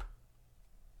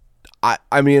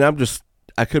 I mean,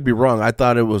 I could be wrong. I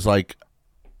thought it was like.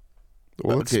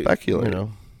 Well, let's speculate. You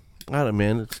know, I don't,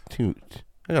 man. It's too.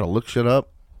 I gotta look shit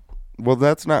up. Well,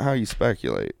 that's not how you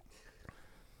speculate.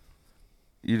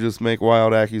 You just make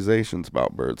wild accusations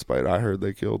about bird spider. I heard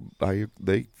they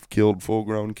killed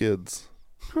full-grown kids,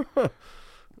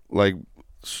 like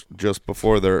just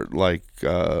before they're like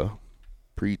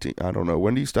preteen. I don't know.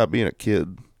 When do you stop being a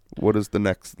kid? What is the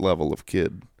next level of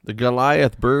kid? The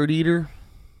Goliath bird eater.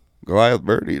 Goliath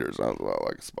bird eater sounds a lot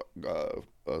like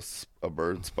a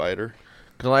bird spider.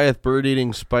 Goliath bird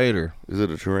eating spider. Is it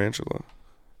a tarantula?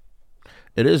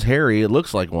 It is hairy. It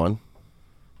looks like one.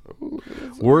 Ooh,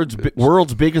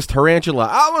 World's biggest tarantula.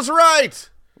 I was right.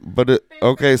 But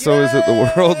so is it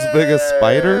the world's biggest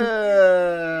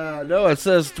spider? No, it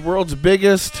says world's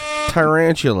biggest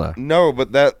tarantula. No,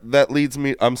 but that leads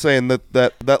me. I'm saying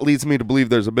that leads me to believe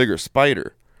there's a bigger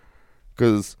spider,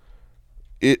 because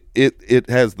it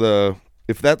has the.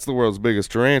 If that's the world's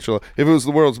biggest tarantula, if it was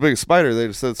the world's biggest spider, they'd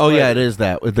have said spider. Oh, yeah, it is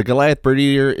that. The Goliath bird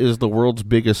eater is the world's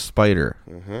biggest spider.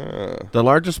 Uh-huh. The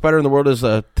largest spider in the world is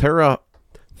a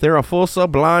Therafosa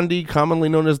blondi, commonly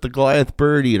known as the Goliath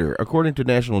bird eater. According to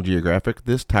National Geographic,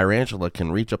 this tarantula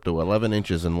can reach up to 11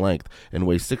 inches in length and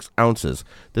weigh 6 ounces.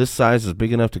 This size is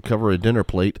big enough to cover a dinner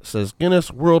plate, says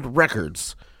Guinness World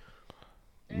Records.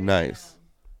 Nice.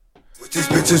 What this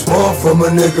bitches want from a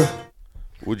nigga?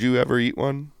 Would you ever eat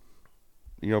one?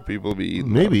 You know, people be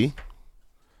eating Maybe. them.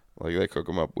 Like, they cook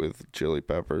them up with chili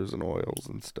peppers and oils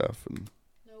and stuff. And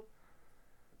Nope.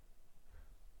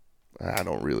 I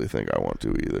don't really think I want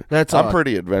to either. I'm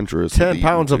pretty adventurous. 10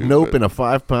 pounds of nope but in a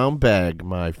 5-pound bag,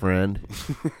 my friend.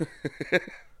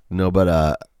 No,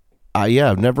 but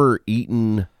I've never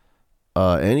eaten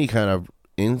any kind of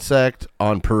insect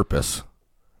on purpose.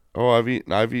 Oh, I've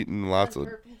eaten lots On of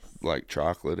purpose. like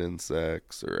chocolate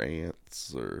insects or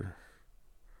ants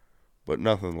but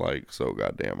nothing like so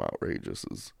goddamn outrageous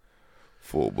as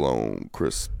full-blown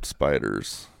crisp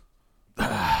spiders.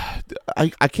 I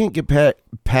can't get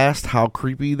past how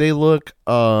creepy they look.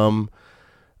 China.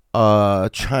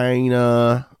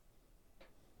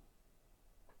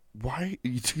 Why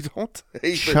you don't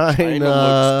say China. that China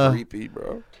looks creepy,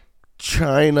 bro?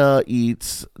 China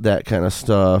eats that kind of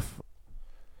stuff,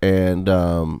 and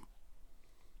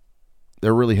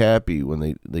they're really happy when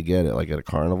they get it, like at a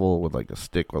carnival with like a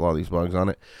stick with all these bugs on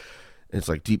it. It's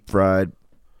like deep fried.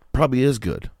 Probably is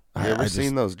good. You ever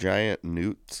seen those giant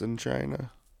newts in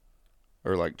China?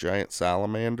 Or like giant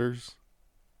salamanders?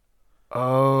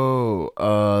 Oh,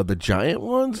 the giant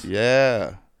ones?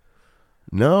 Yeah.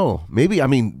 No, maybe. I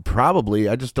mean, probably.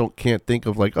 I just can't think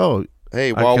of like, oh.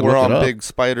 Hey, I while can we're look on it up. big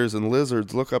spiders and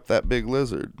lizards, look up that big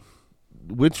lizard.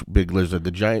 Which big lizard?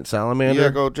 The giant salamander? Yeah,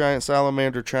 go giant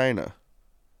salamander China.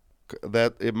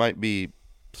 That it might be.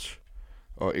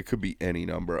 Oh, it could be any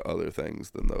number of other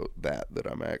things than that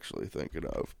I'm actually thinking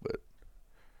of, but.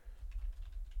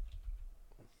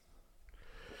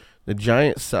 The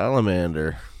giant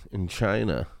salamander in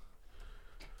China.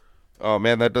 Oh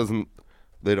man, they don't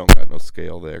got no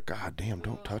scale there. God damn,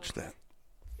 don't touch that.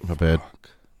 My bad.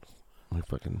 Fuck. My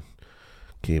fucking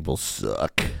cables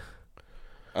suck.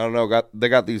 I don't know. They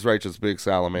got these righteous big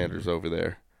salamanders over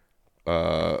there.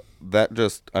 That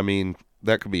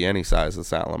could be any size of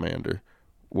salamander.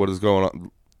 What is going on?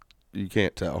 You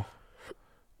can't tell.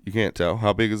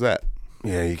 How big is that?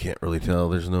 Yeah, you can't really tell.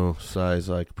 There's no size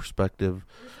like perspective.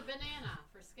 There's a banana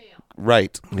for scale.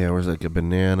 Right. Yeah, where's like a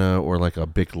banana or like a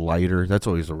big lighter? That's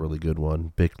always a really good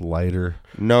one. Big lighter.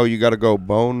 No, you got to go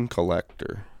Bone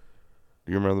Collector.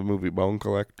 You remember the movie Bone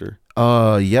Collector?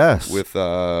 Yes. With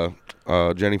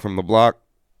Jenny from the Block.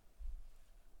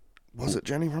 Was it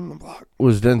Jenny from the Block?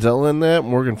 Was Denzel in that?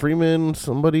 Morgan Freeman?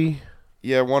 Somebody?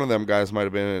 Yeah, one of them guys might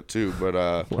have been in it too, but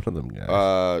One of them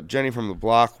guys. Jenny from the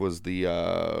Block was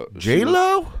the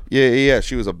J-Lo? Yeah.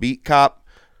 She was a beat cop,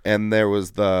 and there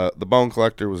was the bone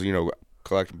collector was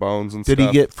collecting bones and Did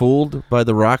stuff. he get fooled by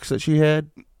the rocks that she had?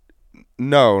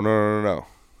 No.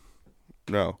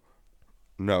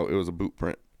 It was a boot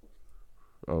print.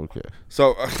 Okay.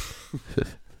 So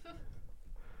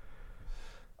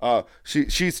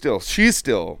she's still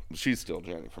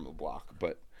Jenny from the Block,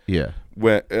 but Yeah.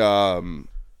 when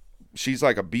she's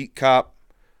like a beat cop,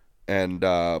 and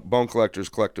bone collector's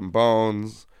collecting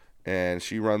bones, and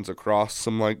she runs across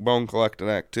some like bone collecting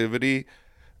activity,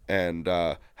 and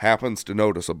happens to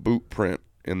notice a boot print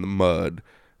in the mud,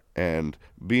 and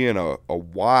being a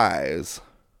wise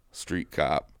street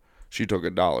cop, she took a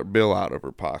dollar bill out of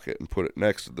her pocket and put it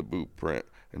next to the boot print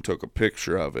and took a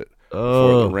picture of it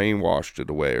before the rain washed it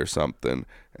away or something.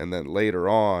 And then later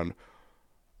on,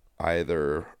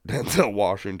 either Denzel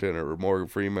Washington or Morgan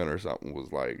Freeman or something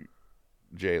was like,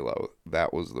 J-Lo,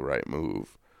 that was the right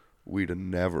move. We'd have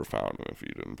never found him if you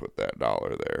didn't put that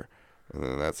dollar there. And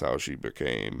then that's how she hooked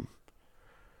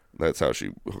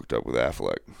up with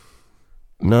Affleck.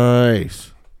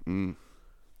 Nice. Bone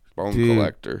Dude.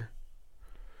 Collector.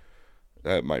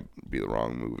 That might be the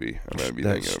wrong movie. I might be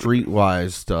That thinking streetwise I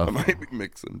stuff. might be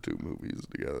mixing two movies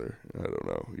together. I don't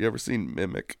know. You ever seen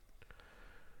Mimic?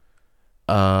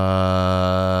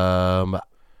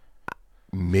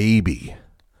 Maybe.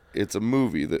 It's a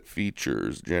movie that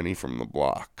features Jenny from the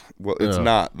Block. Well, it's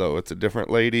not, though. It's a different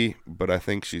lady, but I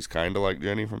think she's kind of like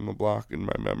Jenny from the Block in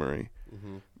my memory.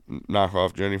 Knock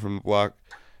off Jenny from the Block.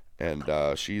 And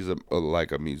she's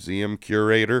like a museum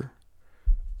curator.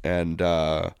 And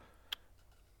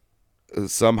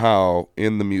somehow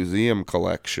in the museum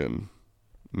collection,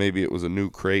 maybe it was a new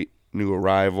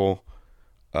arrival,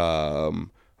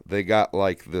 they got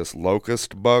like this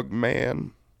locust bug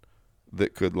man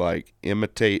that could like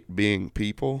imitate being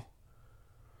people.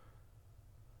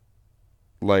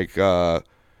 Like she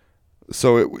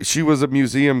was a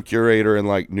museum curator in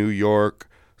like New York,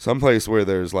 someplace where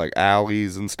there's like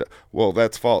alleys and stuff. Well,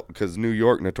 that's fault because New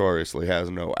York notoriously has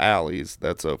no alleys.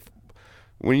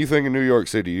 When you think of New York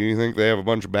City, do you think they have a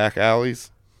bunch of back alleys?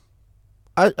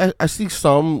 I see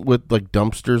some with like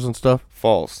dumpsters and stuff.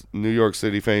 False. New York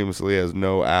City famously has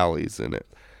no alleys in it.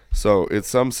 So it's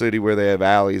some city where they have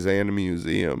alleys and a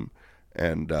museum.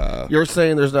 And You're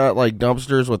saying there's not like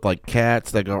dumpsters with like cats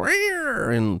that go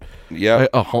 "Rear," and yeah,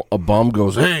 a bum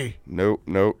goes, hey. Nope.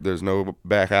 There's no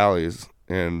back alleys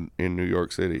in New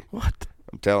York City. What?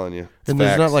 I'm telling you. And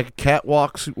there's not like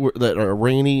catwalks that are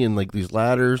rainy and like these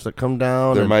ladders that come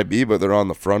down. There might be, but they're on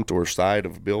the front or side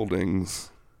of buildings.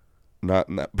 Not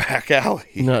in that back alley.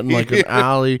 Not in like an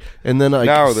alley, and then like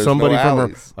there's somebody no from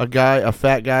alleys. a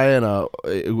fat guy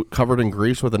and covered in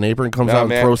grease with an apron comes out and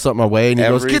man. throws something away, and he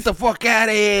goes, "Get the fuck out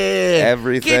of here!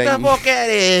 Everything. Get the fuck out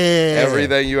of here!"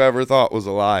 Everything you ever thought was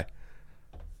a lie.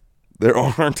 There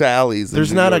aren't alleys. There's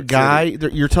in New not a York guy.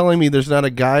 City. You're telling me there's not a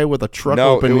guy with a truck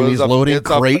No, open and he's loading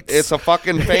crates? It's a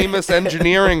fucking famous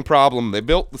engineering problem. They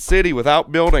built the city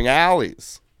without building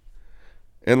alleys.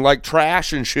 And like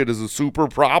trash and shit is a super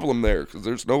problem there because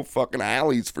there's no fucking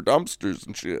alleys for dumpsters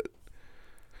and shit.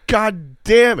 God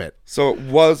damn it! So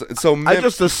I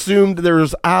just assumed there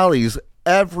was alleys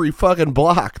every fucking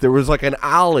block. There was like an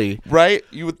alley, right?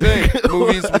 You would think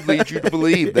movies would lead you to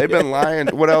believe. They've been lying.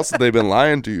 What else have they been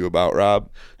lying to you about, Rob?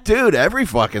 dude. Every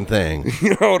fucking thing.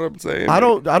 You know what I'm saying? I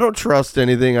don't trust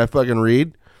anything I fucking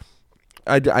read.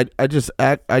 I just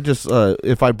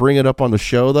if I bring it up on the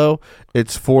show though,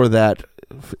 it's for that.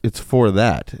 It's for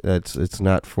that. It's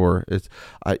not for it's.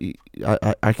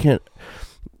 I can't.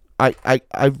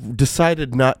 I've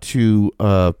decided not to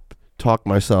talk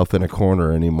myself in a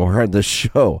corner anymore on this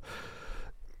show,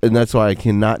 and that's why I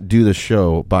cannot do the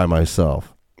show by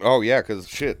myself. Oh yeah, because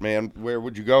shit, man, where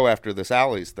would you go after this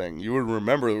alleys thing? You would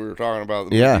remember we were talking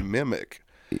about the movie Mimic.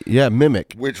 Yeah,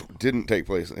 Mimic. Which didn't take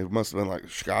place. It must have been like a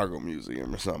Chicago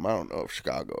museum or something. I don't know if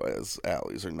Chicago has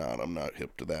alleys or not. I'm not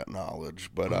hip to that knowledge.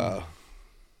 But,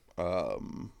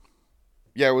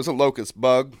 yeah, it was a locust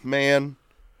bug, man.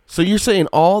 So you're saying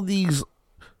all these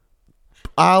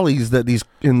alleys that these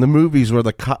in the movies where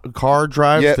the car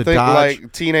drives Yeah, to think dodge?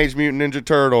 like Teenage Mutant Ninja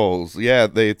Turtles. Yeah,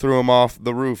 they threw them off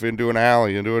the roof into an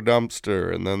alley, into a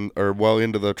dumpster, and then,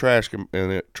 into the trash,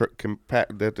 and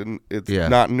it's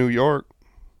not in New York.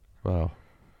 Wow.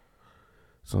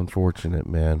 It's unfortunate,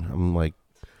 man. I'm like,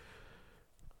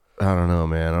 I don't know,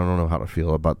 man. I don't know how to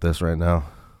feel about this right now.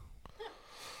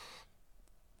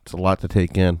 It's a lot to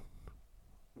take in.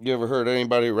 You ever heard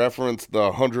anybody reference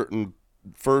the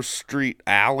 101st Street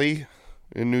Alley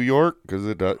in New York?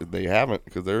 Because they haven't,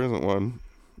 because there isn't one.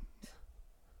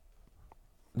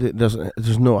 It doesn't.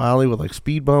 There's no alley with like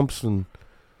speed bumps and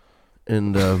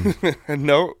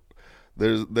No,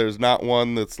 there's not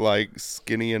one that's like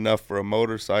skinny enough for a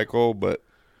motorcycle, but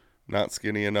not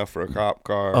skinny enough for a cop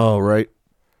car. Oh, right.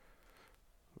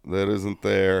 That isn't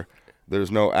there. There's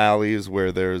no alleys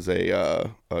where there's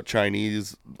a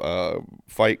Chinese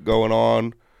fight going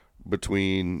on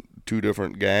between two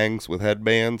different gangs with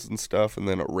headbands and stuff, and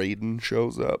then a Raiden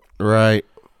shows up. Right.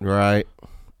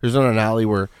 There's not an alley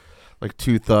where like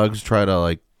two thugs try to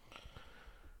like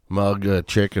mug a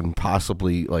chick and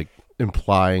possibly like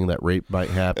implying that rape might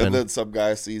happen. And then some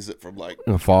guy sees it from like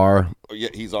afar. Yeah,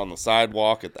 he's on the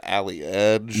sidewalk at the alley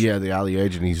edge. Yeah, the alley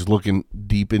edge, and he's looking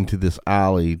deep into this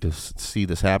alley to see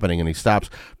this happening, and he stops.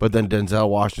 But then Denzel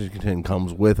Washington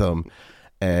comes with him,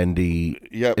 and they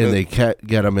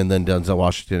get him, and then Denzel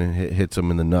Washington hits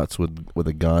him in the nuts with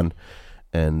a gun,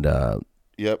 and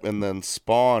and then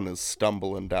Spawn is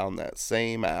stumbling down that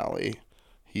same alley.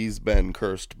 He's been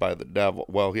cursed by the devil.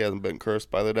 Well, he hasn't been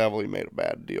cursed by the devil. He made a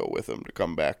bad deal with him to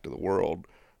come back to the world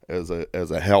as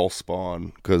a hell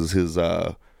spawn because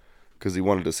he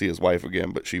wanted to see his wife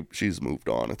again, but she's moved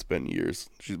on. It's been years.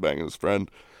 She's banging his friend.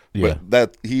 Yeah. But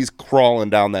that he's crawling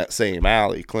down that same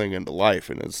alley, clinging to life,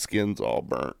 and his skin's all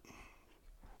burnt.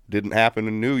 Didn't happen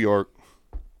in New York.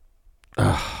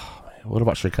 What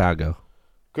about Chicago?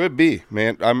 Could be,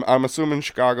 man. I'm assuming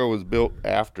Chicago was built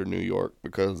after New York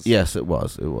because Yes, it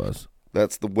was.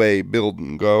 that's the way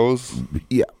building goes.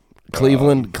 Yeah.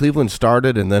 Cleveland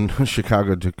started, and then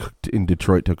Chicago in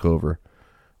Detroit took over,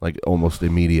 like almost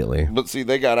immediately. But see,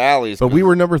 they got alleys. But we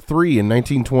were number 3 in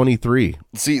 1923.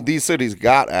 See, these cities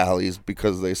got alleys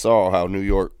because they saw how New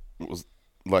York was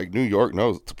like. New York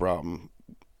knows it's a problem,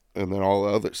 and then all the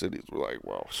other cities were like,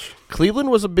 "Well, Cleveland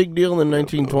was a big deal in the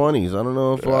 1920s. I don't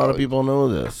know if a lot of people know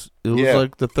this. It was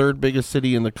like the 3rd biggest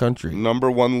city in the country.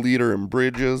 number 1 leader in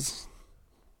bridges."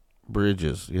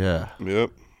 Bridges, yeah.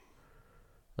 Yep.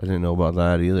 I didn't know about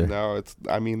that either. No,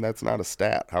 that's not a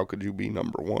stat. How could you be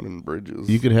number 1 in bridges?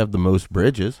 You could have the most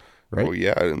bridges, right? Oh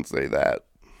yeah, I didn't say that.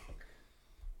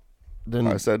 Then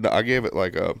I said I gave it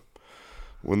like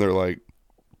when they're like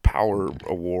power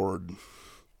award.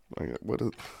 Like what?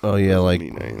 Oh yeah, doesn't like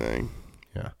mean anything.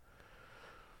 Yeah.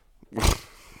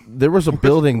 There was a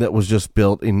building that was just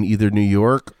built in either New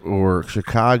York or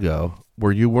Chicago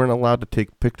where you weren't allowed to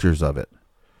take pictures of it.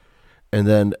 And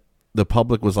then the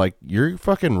public was like, "You're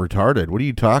fucking retarded. What are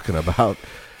you talking about?"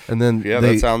 And then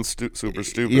that sounds super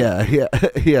stupid.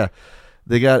 Yeah.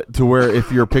 They got to where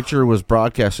if your picture was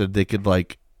broadcasted, they could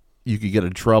like, you could get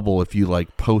in trouble if you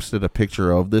like posted a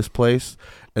picture of this place,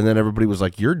 and then everybody was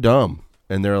like, "You're dumb,"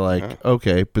 and they're like,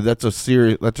 "Okay," but that's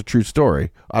a true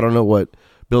story. I don't know what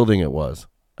building it was.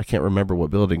 I can't remember what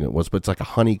building it was, but it's like a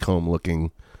honeycomb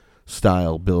looking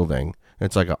style building.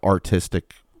 It's like an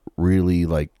artistic, really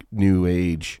like new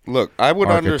age. Look, I would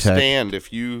architect. understand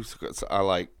if you.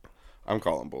 I'm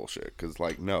calling bullshit because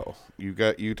no,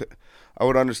 I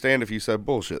would understand if you said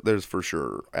bullshit. There's for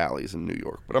sure alleys in New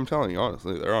York, but I'm telling you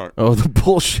honestly, there aren't. Oh, the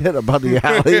bullshit about the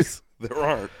alleys. There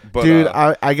aren't. But, dude,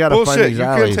 I gotta bullshit, find these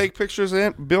alleys. You can take pictures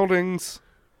in buildings.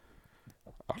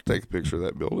 I'll take a picture of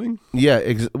that building. Yeah,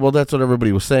 well, that's what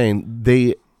everybody was saying.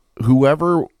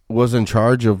 Whoever was in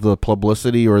charge of the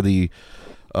publicity or the.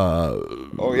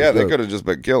 They could have just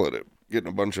been killing it, getting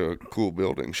a bunch of cool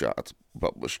building shots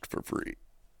published for free.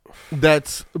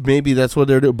 That's what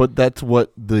they're doing, but that's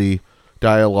what the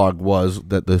dialogue was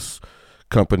that this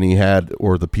company had,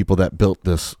 or the people that built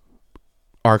this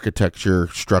architecture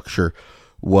structure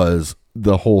was.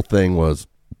 The whole thing was,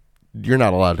 you're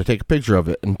not allowed to take a picture of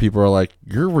it, and people are like,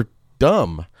 "You're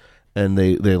dumb," and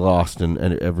they lost, and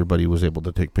everybody was able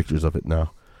to take pictures of it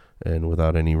now, and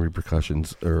without any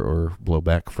repercussions or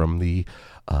blowback from the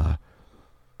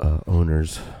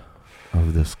owners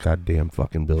of this goddamn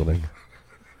fucking building.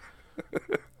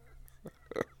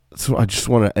 So I just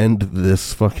want to end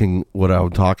this fucking what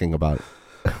I'm talking about.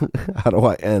 How do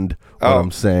I end what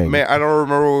I'm saying? Man, I don't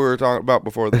remember what we were talking about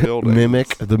before the building.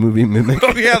 Mimic, the movie Mimic.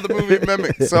 Oh yeah, the movie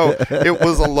Mimic. So it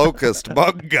was a locust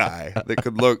bug guy that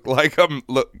could look like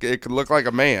it could look like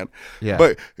a man. Yeah.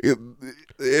 But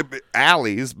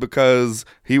alleys, because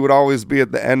he would always be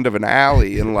at the end of an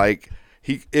alley, and like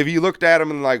if you looked at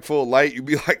him in like full light, you'd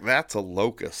be like, "That's a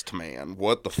locust man.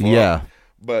 What the fuck?" Yeah.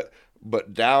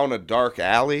 But down a dark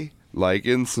alley, like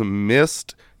in some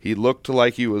mist, he looked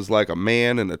like he was like a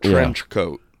man in a trench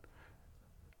coat.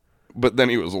 But then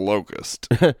he was a locust.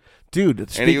 Dude.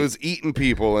 And he was eating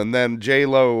people. And then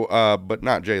J-Lo, but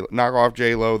not J-Lo, knock off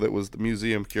J-Lo that was the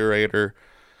museum curator.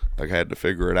 Like, had to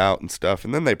figure it out and stuff.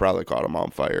 And then they probably caught him on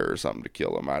fire or something to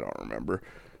kill him. I don't remember.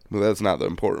 But that's not the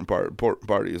important part. The important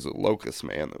part is a locust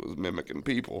man that was mimicking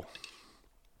people.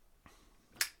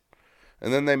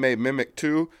 And then they made Mimic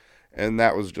 2, and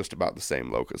that was just about the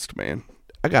same locust man.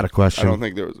 I got a question. I don't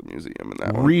think there was a museum in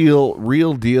that one.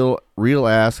 Real deal, real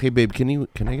ass. Hey, babe, can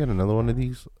I get another one of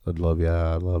these? I'd love you.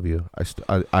 I love you.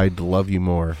 I'd love you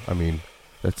more. I mean,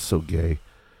 that's so gay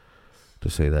to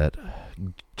say that.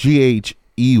 Ghey,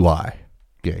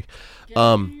 gay.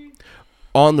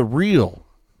 On the real,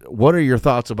 what are your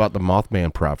thoughts about the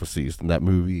Mothman Prophecies in that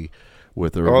movie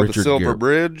with Richard the Silver Gere?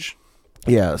 Bridge?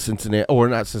 Yeah, Cincinnati, or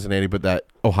not Cincinnati, but that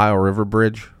Ohio River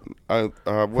Bridge.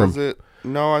 Was it?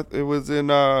 No, it was in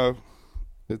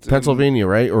it's Pennsylvania,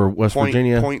 right? Or West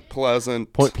Virginia? Point Pleasant,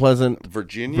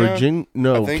 Virginia.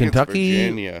 No, I think Kentucky. It's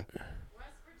Virginia.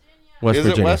 West Is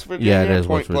Virginia. it West Virginia? Yeah, it is Point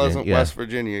West Virginia. Pleasant, Yeah. West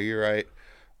Virginia. You're right.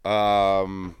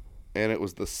 And it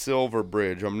was the Silver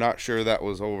Bridge. I'm not sure that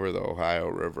was over the Ohio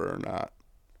River or not.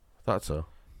 Thought so.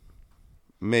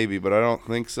 Maybe, but I don't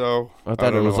think so. I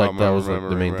thought it was like that was like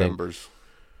the main thing.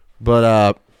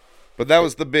 But that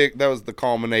was the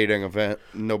culminating event.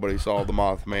 Nobody saw the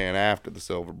Mothman after the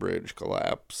Silver Bridge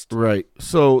collapsed. Right.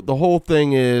 So the whole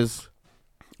thing is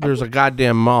there's a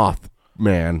goddamn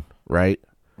Mothman, right?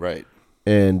 Right.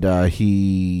 And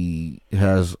he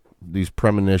has these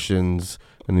premonitions,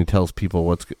 and he tells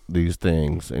people these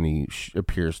things, and he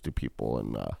appears to people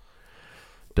and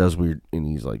does weird, and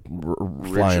he's like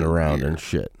flying around Gere. and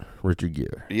shit. Richard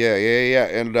Gere. Yeah.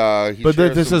 And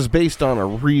This is based on a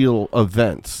real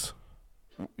events.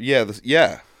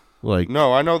 Yeah. Like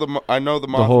No, I know the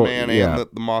Mothman whole- and yeah. the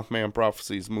Mothman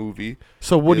Prophecies movie.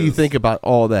 So what do you is- think about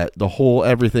all that? The whole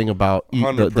everything about the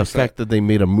 100%. fact that they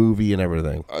made a movie and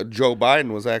everything. Joe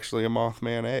Biden was actually a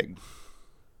Mothman egg.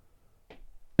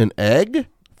 An egg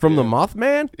from the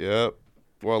Mothman? Yep.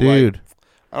 Well, Dude. like,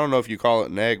 I don't know if you call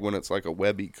it an egg when it's like a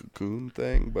webby cocoon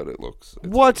thing, but it's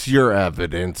What's your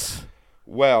evidence?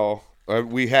 Well,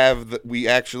 we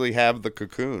actually have the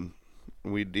cocoon.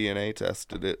 We DNA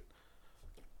tested it.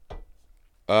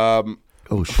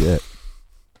 Oh shit.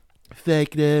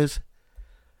 Fake news.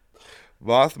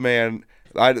 Mothman,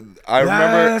 I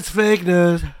remember That's fake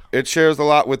news. it shares a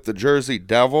lot with the Jersey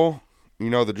Devil. You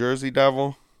know the Jersey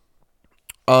Devil?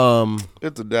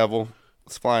 It's a devil.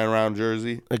 It's flying around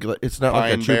Jersey. Like it's not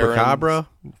like a Pine Barrens. chupacabra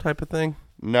type of thing.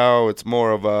 No, it's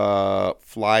more of a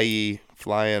flying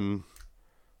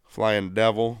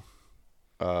devil,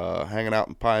 hanging out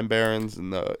in Pine Barrens in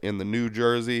the New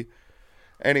Jersey.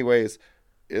 Anyways,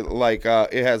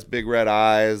 it has big red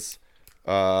eyes.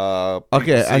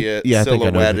 Okay, you can see I think I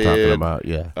know what you're talking silhouetted. about.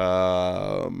 Yeah.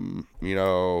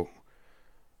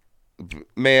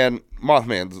 Man,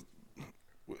 Mothman's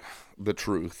the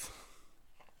truth.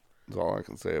 That's all I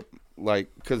can say. Like,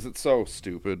 because it's so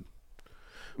stupid.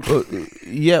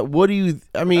 Yeah. What do you?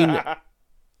 I mean,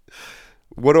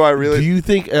 What do I really? do you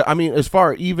think? I mean, as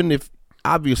far even if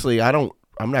obviously I'm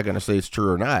not gonna say it's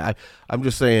true or not. I'm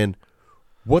just saying,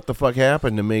 what the fuck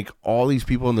happened to make all these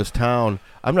people in this town?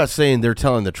 I'm not saying they're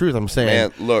telling the truth. I'm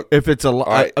saying, Man, look, if it's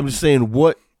right. I'm just saying,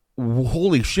 what?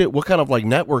 Holy shit! What kind of like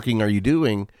networking are you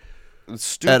doing?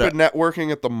 Stupid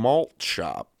networking at the malt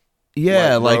shop.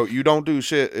 Yeah, bro, you don't do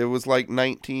shit. It was like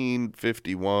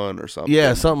 1951 or something.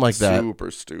 Yeah, something like that.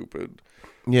 Super stupid.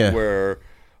 Yeah. Where,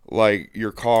 like,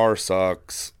 your car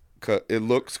sucks. It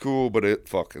looks cool, but it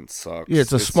fucking sucks. Yeah,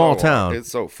 it's a small town. It's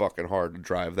so fucking hard to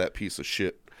drive that piece of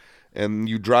shit. And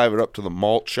you drive it up to the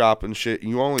malt shop and shit.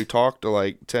 You only talk to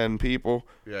like 10 people.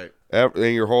 Right.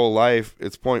 In your whole life.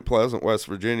 It's Point Pleasant, West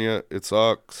Virginia. It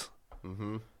sucks.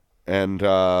 Mm-hmm. And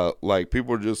like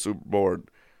people are just super bored.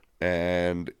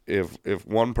 And if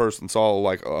one person saw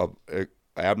like a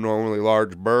abnormally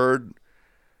large bird,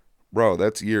 bro,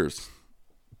 that's years.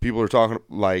 People are talking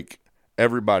like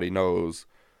everybody knows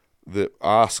that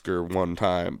Oscar one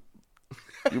time.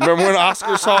 You remember when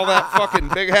Oscar saw that fucking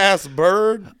big ass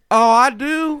bird? Oh, I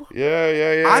do.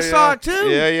 Yeah. I saw it too.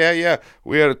 Yeah.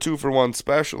 We had a 2-for-1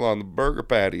 special on the burger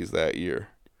patties that year.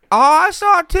 Oh, I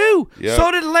saw it too. Yep.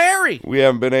 So did Larry. We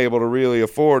haven't been able to really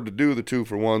afford to do the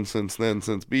 2-for-1 since then,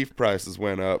 since beef prices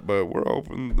went up. But we're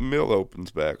open. The mill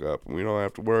opens back up, and we don't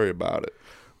have to worry about it.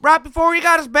 Right before he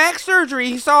got his back surgery,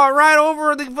 he saw it right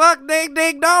over the fuck ding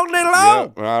ding dong ding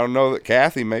long. Yeah, I don't know that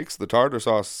Kathy makes the tartar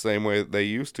sauce the same way that they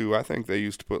used to. I think they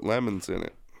used to put lemons in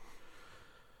it.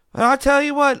 And I'll tell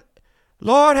you what,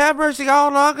 Lord have mercy, all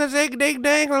along a zig ding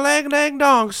dang lang dang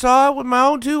dong. Saw it with my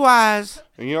own 2 eyes.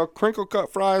 And you know, crinkle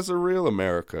cut fries are real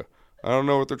America. I don't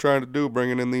know what they're trying to do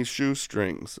bringing in these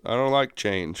shoestrings. I don't like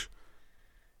change.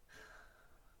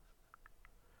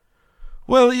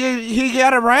 Well, he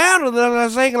got around with a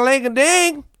zing a ling a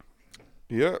ding.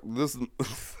 Yeah, this.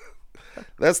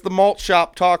 That's the malt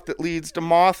shop talk that leads to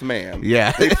Mothman.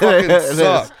 Yeah. They fucking It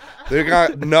suck. is. They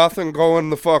got nothing going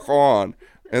the fuck on,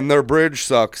 and their bridge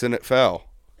sucks and it fell.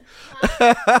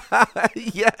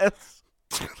 Yes.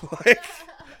 Like,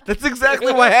 That's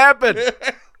exactly what happened.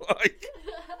 like,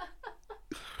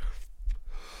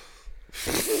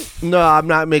 No, I'm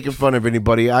not making fun of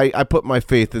anybody. I put my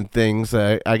faith in things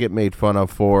I get made fun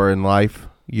of for in life.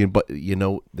 But you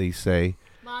know what they say,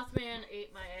 Mothman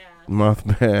ate my ass.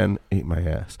 Mothman ate my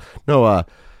ass. No,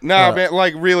 no, man.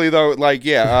 Like, really though. Like,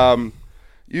 yeah.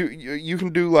 You can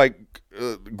do like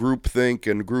group think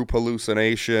and group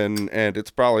hallucination, and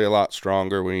it's probably a lot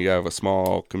stronger when you have a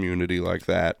small community like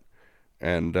that.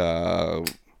 And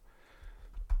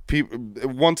people,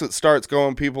 once it starts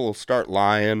going, people will start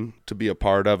lying to be a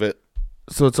part of it.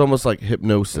 so it's almost like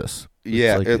hypnosis. It's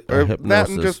Yeah, like that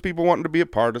hypnosis. and just people wanting to be a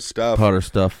part of stuff. Powder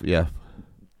stuff. Yeah.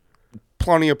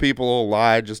 Plenty of people will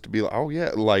lie just to be like, oh yeah,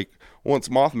 like once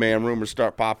Mothman rumors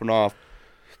start popping off,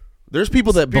 There's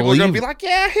people that people are gonna believe. be like,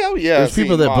 yeah, hell yeah. There's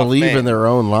people that believe in Mothman. their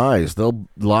own lies. They'll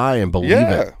lie and believe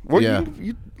Yeah, it. well, yeah.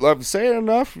 you love saying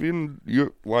enough,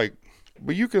 you like,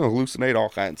 but you can hallucinate all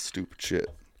kinds of stupid shit.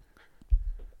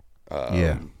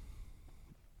 Yeah.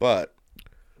 But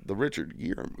the Richard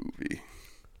Gere movie,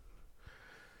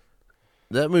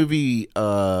 That movie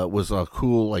was a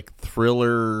cool, like,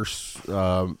 thriller,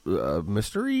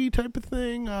 mystery type of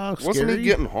thing. wasn't Scary. he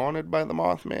getting haunted by the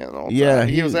Mothman all the Yeah, time?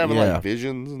 He was having yeah. like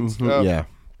visions and Mhm, stuff. yeah.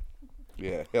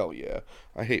 Yeah, hell yeah.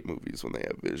 I hate movies when they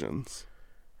have visions.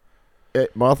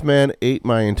 Mothman ate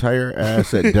my entire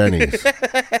ass at Denny's.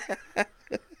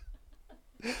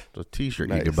 It's a T-shirt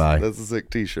you could buy. That's a sick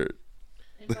T-shirt.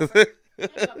 And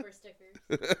bumper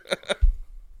stickers.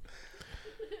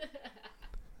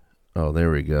 Oh,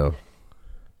 there we go.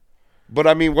 But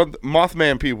I mean, what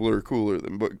Mothman people are cooler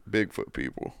than Bigfoot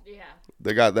people. Yeah.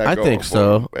 They got that. I going think for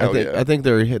so. them. Hell yeah. I think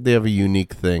they have a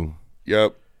unique thing.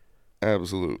 Yep,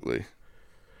 absolutely.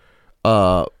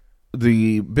 The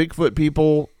Bigfoot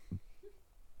people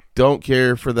don't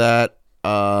care for that.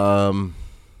 I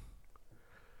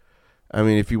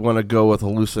mean, if you want to go with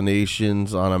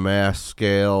hallucinations on a mass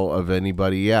scale of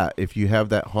anybody, yeah. If you have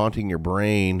that haunting your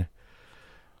brain,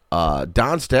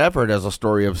 Don Stafford has a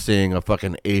story of seeing a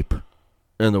fucking ape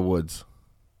in the woods,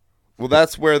 Well,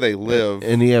 that's where they live.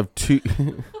 and he have two.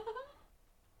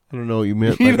 I don't know what you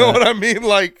meant. You by know that. what I mean?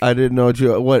 Like, I didn't know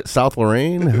what South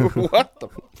Lorraine. what the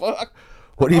fuck?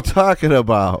 What are you talking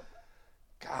about?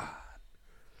 God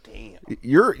damn.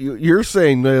 You're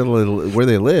saying where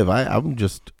they live. I'm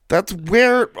just. That's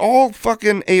where all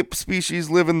fucking ape species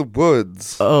live, in the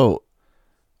woods. Oh,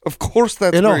 Of course,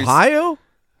 that's in where he's- Ohio?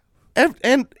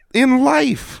 and in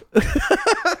life,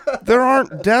 there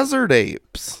aren't desert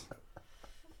apes.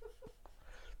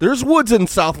 There's woods in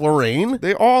South Lorraine.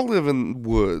 They all live in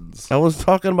woods. I was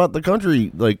talking about the country,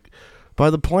 like by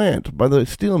the plant, by the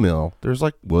steel mill. There's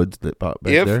like woods that back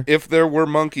there. If there were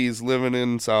monkeys living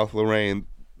in South Lorraine,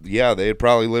 yeah, they'd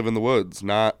probably live in the woods,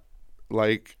 not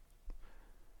like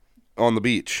on the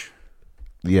beach.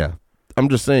 Yeah, I'm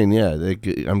just saying. Yeah,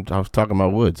 I was talking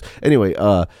about woods. Anyway,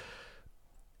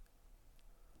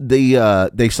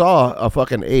 they saw a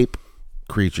fucking ape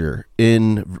creature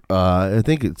in I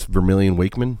think it's Vermilion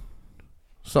Wakeman,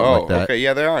 something like that. Okay,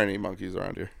 yeah, there aren't any monkeys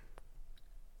around here.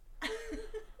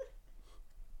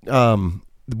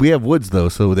 We have woods though,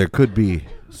 so there could be.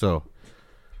 So,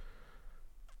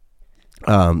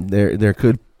 there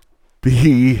could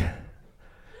be.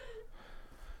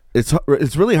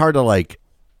 It's really hard to like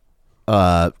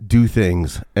do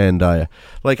things, and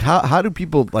like how do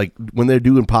people, like, when they're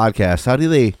doing podcasts,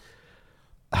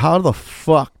 how the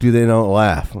fuck do they not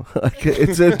laugh? Like,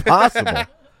 it's impossible.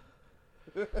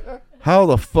 How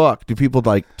the fuck do people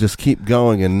like just keep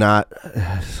going and not,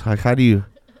 like, how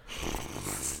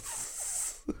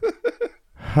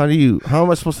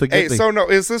am I supposed to get Hey, so no,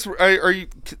 is this? Are you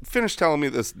finished telling me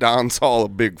this Don saw a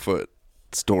Bigfoot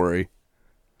story?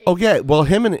 Oh yeah, well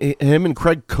him and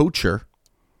Craig Kocher,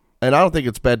 and I don't think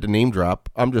it's bad to name drop.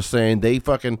 I'm just saying they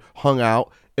fucking hung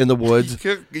out in the woods.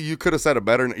 You could have said it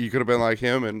better. You could have been like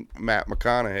him and Matt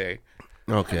McConaughey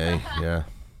Okay, yeah.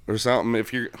 or something.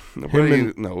 If you're nobody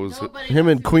and- knows. Nobody Him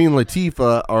knows and who- Queen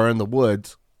Latifah are in the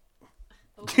woods.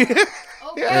 Okay.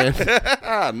 And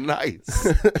Ah, nice,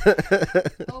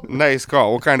 nice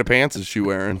call. What kind of pants is she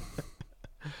wearing?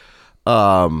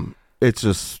 it's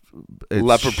just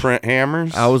Leopard print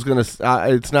hammers. I was gonna.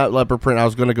 It's not leopard print. I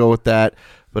was gonna go with that,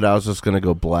 but I was just gonna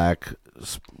go black,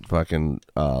 fucking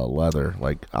leather,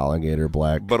 like alligator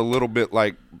black. but a little bit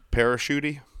like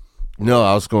parachutey. No,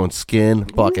 I was going skin,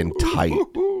 fucking tight.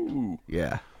 Ooh,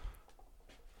 Yeah.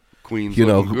 Queen's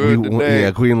looking good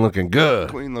today. Queen looking good.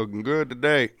 Queen looking good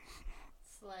today.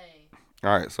 Slay.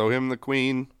 All right, so him and the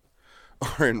Queen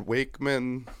are in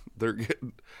Wakeman. They're going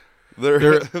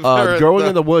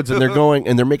in the woods, and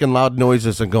they're making loud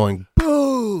noises and going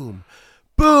boom,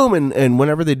 boom, and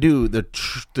whenever they do, the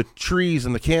trees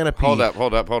and the canopy. Hold up.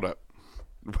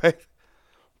 Wait,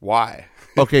 why?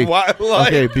 Okay, why?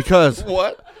 Okay, because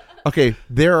what? Okay,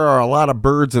 there are a lot of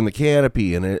birds in the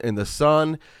canopy, and the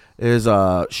sun is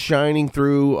shining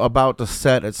through, about to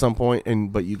set at some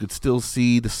point, but you could still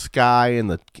see the sky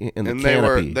and the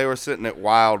canopy. They were sitting at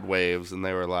Wild Waves, and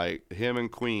they were like him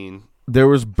and Queen. There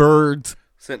was birds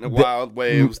sitting at Wild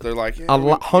Waves. They're like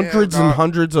hundreds and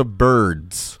hundreds of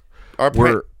birds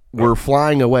were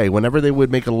flying away. Whenever they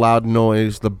would make a loud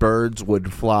noise, the birds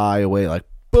would fly away like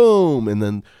boom, and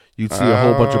then you'd see a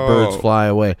whole bunch of birds fly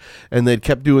away. And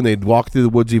they'd walk through the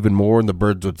woods even more, and the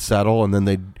birds would settle, and then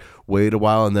they'd wait a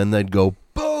while, and then they'd go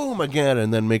boom again,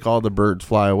 and then make all the birds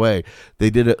fly away. They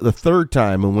did it the third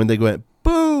time, and when they went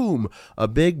boom, a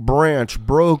big branch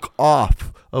broke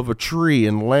off of a tree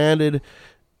and landed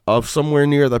somewhere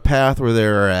near the path where they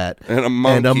were at. And a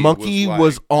monkey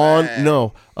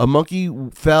a monkey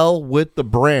fell with the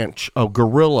branch, a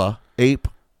gorilla ape,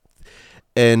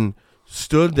 and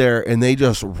stood there, and they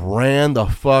just ran the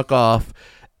fuck off,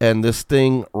 and this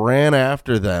thing ran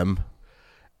after them,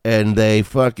 and they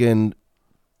fucking,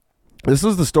 this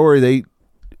is the story,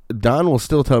 Don will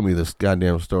still tell me this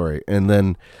goddamn story, and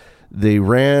then they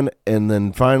ran, and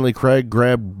then finally Craig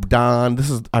grabbed Don,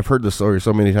 I've heard this story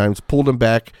so many times, pulled him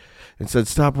back and said,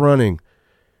 stop running,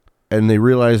 and they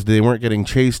realized they weren't getting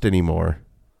chased anymore.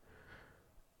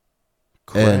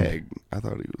 Craig, I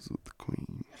thought he was with the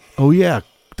Queen. Oh yeah,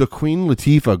 the Queen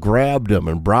Latifah grabbed him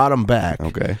and brought him back.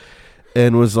 Okay.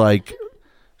 And was like,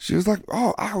 she was like,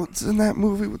 oh, I was in that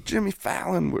movie with Jimmy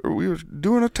Fallon where we were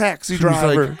doing a taxi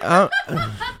driver.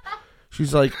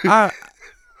 She's like,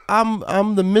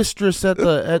 I'm the mistress at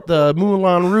the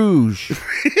Moulin Rouge.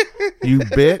 You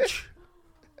bitch.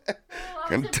 Oh,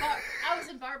 I was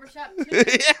in barbershop too.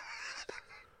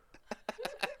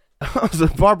 I was in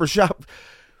barbershop.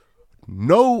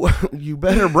 No, you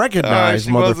better recognize, she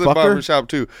motherfucker. was in barbershop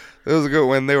too. It was a good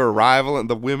when they were rivaling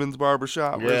the women's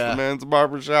barbershop versus the men's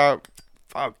barbershop.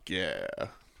 Fuck yeah.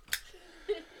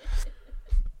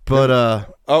 But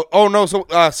no. So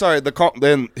sorry.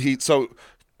 So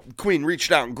Queen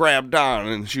reached out and grabbed Don,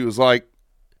 and she was like,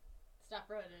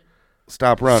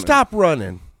 "Stop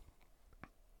running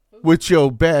with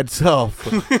your bad self."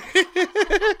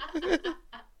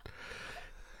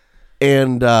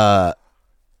 And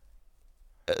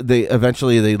they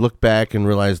eventually looked back and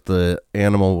realized the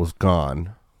animal was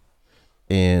gone,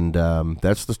 and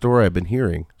that's the story I've been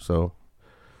hearing. So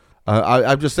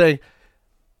I'm just saying,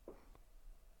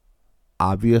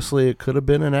 obviously it could have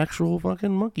been an actual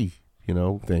fucking monkey,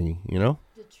 thing, The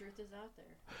truth is out there.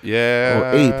 Yeah, or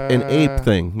an ape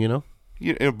thing,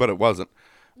 Yeah, but it wasn't.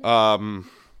 I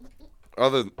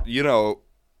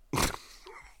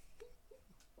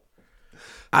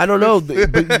don't know,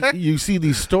 but you see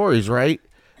these stories, right?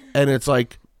 And it's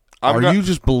like, you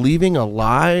just believing a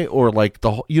lie, or like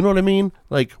you know what I mean?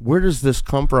 Like, where does this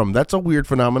come from? That's a weird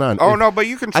phenomenon. Oh, no, but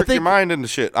you can trick your mind into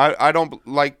shit. I don't,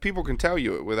 like, people can tell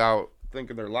you it without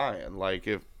thinking they're lying. Like,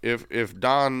 if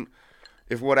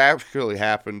what actually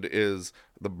happened is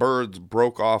the birds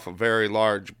broke off a very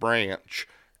large branch,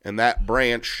 and that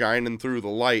branch shining through the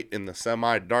light in the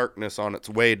semi-darkness on its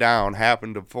way down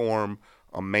happened to form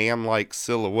a man-like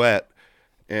silhouette,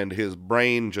 and his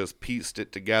brain just pieced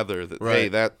it together that, hey,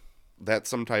 that's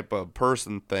some type of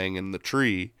person thing in the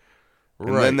tree.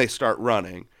 And then they start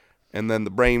running, and then the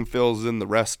brain fills in the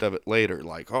rest of it later.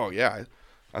 Like, oh, yeah,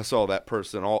 I saw that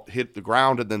person all hit the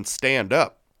ground and then stand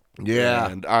up. Yeah.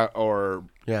 And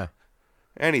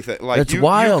anything. Like, it's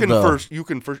wild, though. You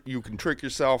can trick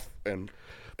yourself and...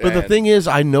 But the thing is,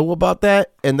 I know about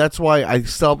that, and that's why I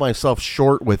sell myself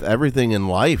short with everything in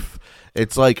life.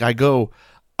 It's like I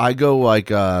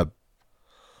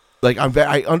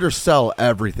undersell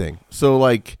everything. So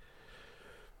like,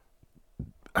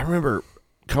 I remember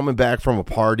coming back from a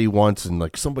party once, and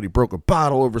like somebody broke a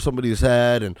bottle over somebody's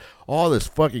head, and all this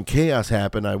fucking chaos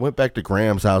happened. I went back to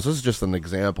Graham's house. This is just an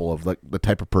example of like the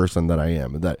type of person that I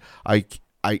am, and that I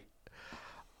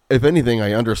if anything,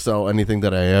 I undersell anything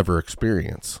that I ever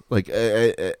experience. Like,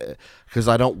 because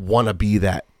I don't want to be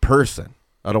that person.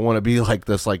 I don't want to be like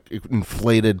this, like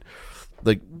inflated,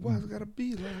 like. Why's it gotta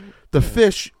be like? The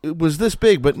fish was this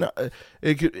big, but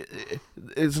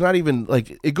it's not even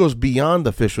like it goes beyond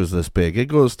the fish was this big. It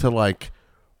goes to like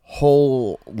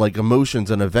whole like emotions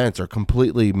and events are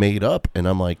completely made up, and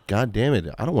I'm like, God damn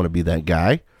it, I don't want to be that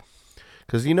guy.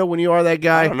 Because you know when you are that I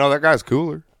guy, don't know. That guy's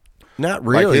cooler. not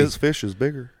really. Like his fish is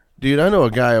bigger. Dude, I know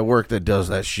a guy at work that does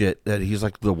that shit. That he's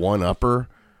like the one-upper.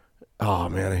 Oh,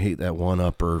 man, I hate that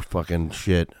one-upper fucking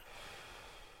shit.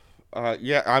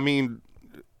 Yeah, I mean...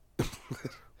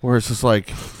 Where it's just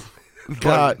like,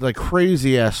 God, like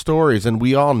crazy-ass stories. And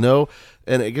we all know,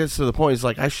 and it gets to the point, it's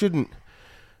like, I shouldn't...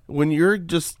 When you're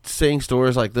just saying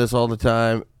stories like this all the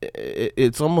time,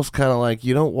 it's almost kind of like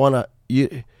you don't want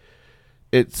to...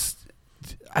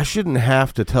 I shouldn't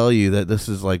have to tell you that this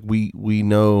is like, we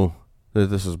know that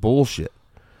this is bullshit.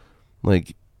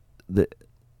 And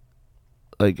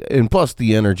plus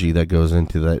the energy that goes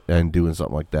into that and doing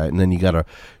something like that. And then you got to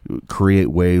create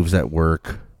waves at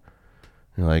work.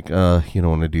 You're like, you don't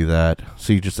want to do that.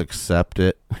 So you just accept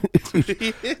it.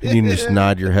 And you just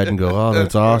nod your head and go, oh,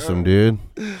 that's awesome, dude.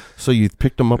 So you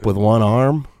picked them up with one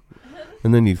arm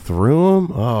and then you threw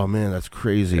them? Oh, man, that's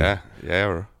crazy.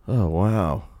 Yeah. Oh,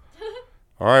 wow.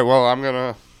 All right, well, I'm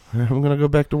going to go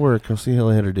back to work. I'll see you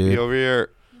later, be dude. over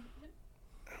here.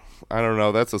 I don't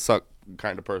know. That's a suck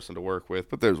kind of person to work with,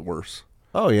 but there's worse.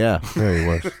 Oh, yeah. Very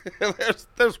worse.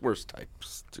 there's worse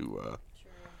types to...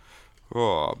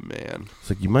 Oh, man. It's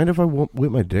like, you mind if I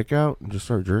whip my dick out and just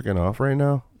start jerking off right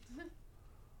now?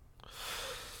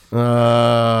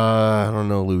 I don't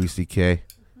know, Louis C.K.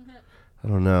 I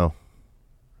don't know.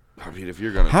 I mean, if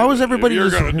you're going to How is everybody if you're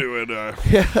just... going to do it...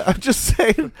 Yeah, I'm just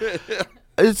saying.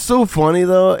 It's so funny,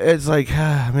 though. It's like,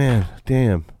 man,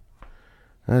 damn.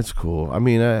 That's cool. I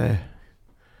mean,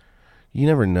 you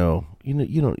never know.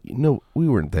 You don't, we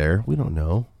weren't there. We don't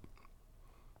know.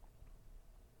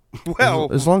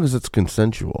 Well, as long as it's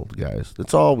consensual, guys.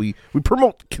 That's all we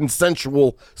promote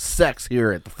consensual sex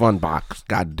here at the Fun Box.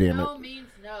 God damn it. No means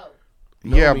no.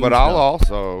 Yeah, means but I'll no.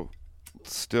 also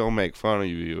still make fun of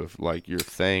you if, like, your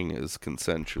thing is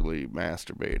consensually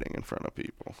masturbating in front of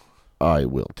people. I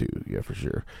will too, yeah, for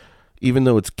sure. Even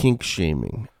though it's kink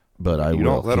shaming, but I will. You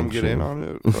don't let them kink get in shame. on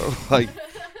it. Bro. Like,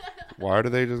 why do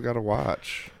they just gotta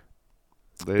watch?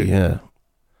 Yeah,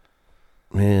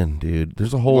 man, dude.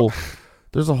 There's a whole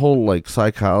like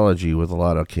psychology with a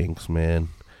lot of kinks, man.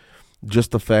 Just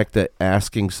the fact that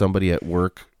asking somebody at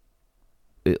work,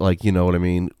 like, you know what I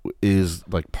mean, is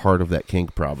like part of that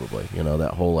kink, probably. You know,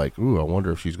 that whole like, ooh, I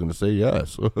wonder if she's gonna say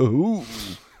yes. Ooh.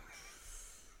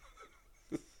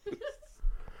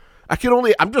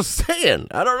 I'm just saying.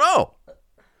 I don't know.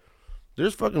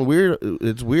 There's fucking weird.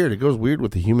 It's weird. It goes weird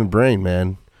with the human brain,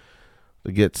 man.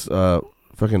 It gets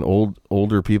fucking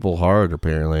older people hard.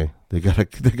 Apparently, they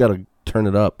gotta turn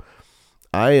it up.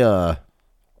 I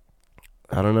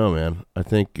don't know, man. I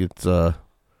think it's I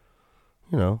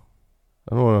don't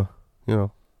want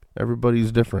to.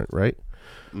 Everybody's different, right?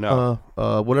 No.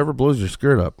 Whatever blows your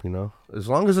skirt up, as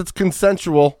long as it's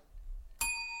consensual.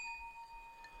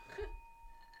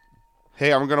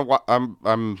 Hey, I'm looking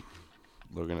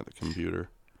at the computer.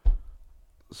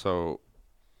 So,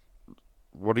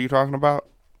 what are you talking about?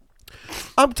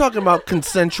 I'm talking about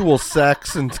consensual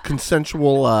sex and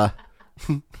consensual.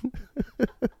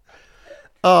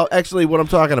 Oh, actually, what I'm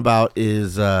talking about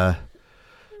is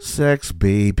sex,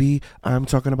 baby. I'm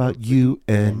talking about you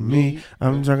and me.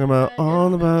 I'm talking about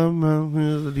all about my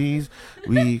melodies.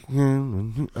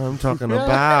 I'm talking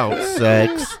about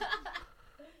sex.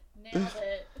 Nailed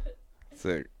it.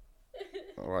 Sick.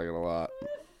 I like it a lot.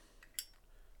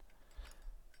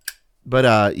 But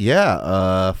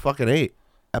fucking 8.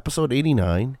 Episode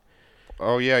 89.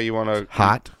 Oh yeah, you want to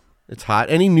Hot. It's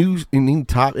hot. Any news? Any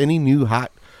new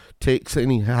hot takes?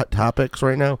 Any hot topics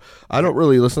right now? I don't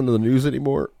really listen to the news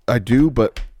anymore. I do,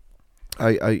 but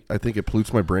I think it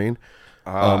pollutes my brain.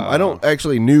 I don't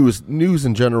actually news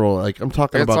in general. Like, I'm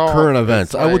talking about current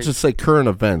events. I would just say current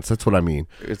events. That's what I mean.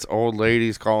 It's old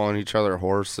ladies calling each other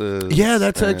horses. Yeah,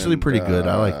 that's actually pretty good.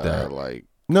 I like that. Like,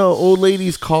 no, old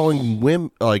ladies calling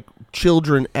women, like,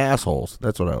 children, assholes.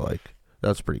 That's what I like.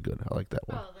 That's pretty good. I like that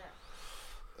one. Oh,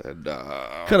 that.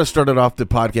 and, Kind of started off the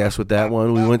podcast with that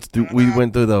one. We went through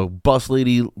the bus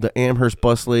lady, the Amherst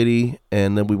bus lady,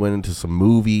 and then we went into some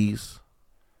movies.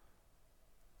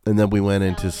 And then we went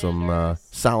into some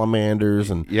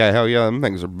salamanders and yeah, hell yeah, them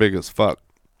things are big as fuck.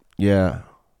 yeah.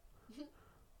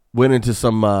 Went into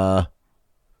some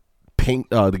paint.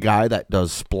 The guy that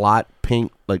does splot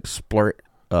paint, like splurt.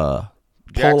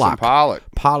 Jackson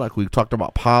Pollock. We talked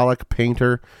about Pollock,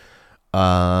 painter. We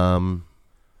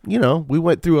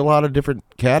went through a lot of different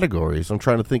categories. I'm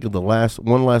trying to think of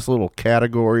one last little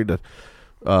category to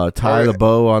tie the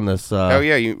bow on this. Hell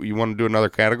yeah, you want to do another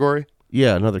category?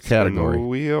 Yeah, another category. Spin the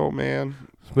wheel, man.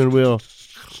 Spin the wheel.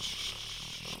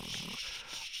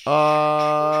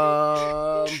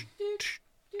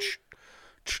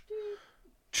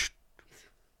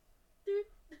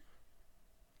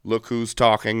 Look Who's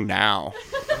Talking Now.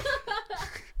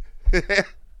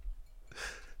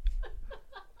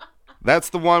 That's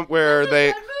the one where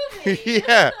they...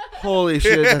 Yeah. Holy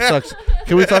shit, that sucks.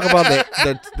 Can we talk about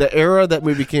the era that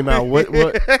movie came out?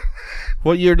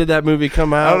 What year did that movie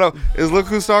come out? I don't know. Is Look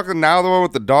Who's Talking Now the one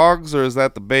with the dogs, or is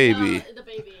that the baby? The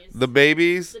babies. The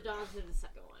babies? The dogs are the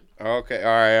second one. Okay, all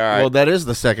right. Well, that is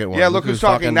the second one. Yeah, Look Who's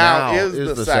Talking Now is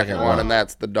the second one, and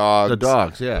that's the dogs. The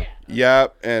dogs, yeah.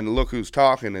 Yep, and Look Who's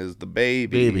Talking is the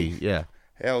baby. Baby, yeah.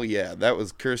 Hell yeah. That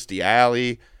was Kirstie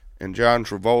Alley and John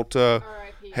Travolta.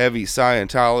 R.I.P. Heavy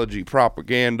Scientology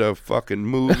propaganda fucking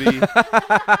movie.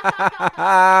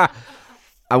 I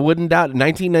wouldn't doubt it.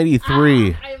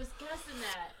 1993. I was guessing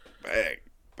that. Bang,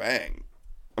 bang.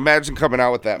 Imagine coming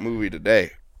out with that movie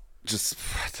today. Just...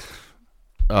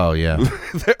 Oh, yeah.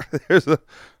 There's a...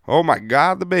 Oh, my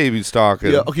God, the baby's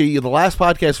talking. Yeah, okay, the last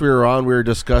podcast we were on, we were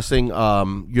discussing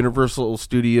Universal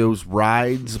Studios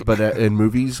rides, but in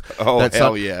movies. Oh,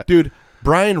 hell yeah. Dude,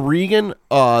 Brian Regan,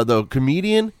 the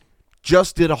comedian,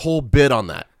 just did a whole bit on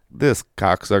that. This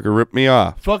cocksucker ripped me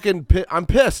off. I'm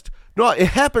pissed. No, it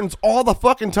happens all the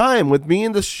fucking time with me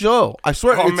in the show. I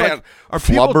swear. Oh, it's man. like, are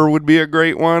Flubber would be a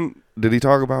great one. Did he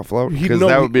talk about Flubber? Because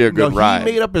that would be a good ride. He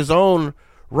made up his own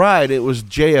ride. It was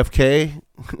JFK.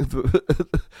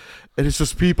 And it's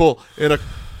just people and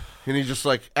he just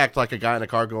like act like a guy in a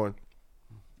car going,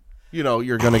 you know,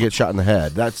 you're going to get shot in the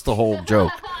head. That's the whole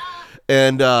joke.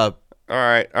 And, all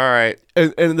right.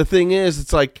 And the thing is,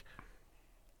 it's like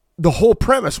the whole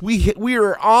premise. We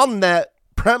are on that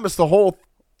premise the whole.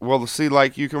 Well, see,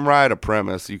 like you can ride a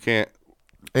premise. You can't.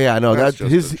 Yeah, I know That's that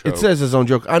just a joke. it says his own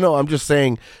joke. I know. I'm just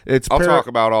saying I'll talk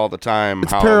about all the time.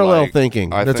 It's how, parallel like,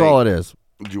 thinking. I That's think all it is.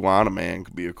 Juana Man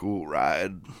could be a cool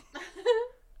ride.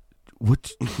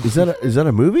 What is that? Is that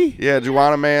a movie? Yeah,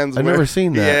 Juana Man's. I've never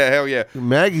seen that. Yeah, hell yeah.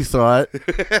 Maggie saw it.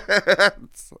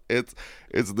 it's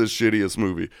the shittiest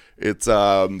movie. It's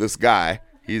this guy.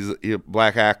 He's a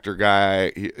black actor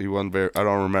guy. He wasn't very. I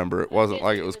don't remember. It wasn't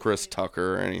like it was Chris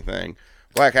Tucker or anything.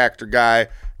 Black actor guy,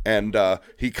 and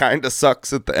he kind of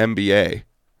sucks at the NBA.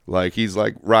 Like he's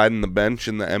like riding the bench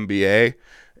in the NBA,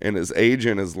 and his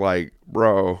agent is like,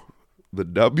 "Bro, the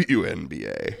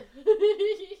WNBA."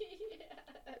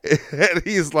 And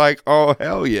he's like, "Oh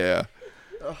hell yeah!"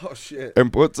 Oh shit!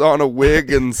 And puts on a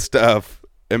wig and stuff,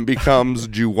 and becomes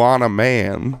Juana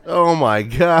Man. Oh my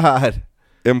god!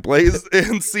 And plays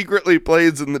and secretly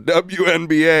plays in the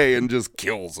WNBA and just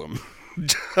kills him.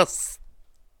 Just.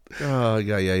 Oh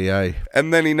yeah.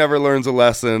 And then he never learns a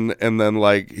lesson, and then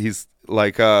like he's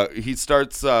like he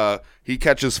starts he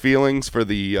catches feelings for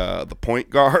the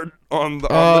point guard on the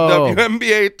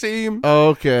WNBA team. Oh,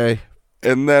 okay.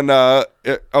 And then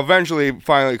it eventually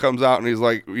finally comes out, and he's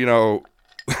like, you know,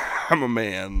 I'm a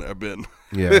man. I've been.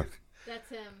 Yeah. That's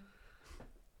him.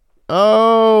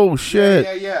 Oh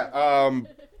shit. Yeah.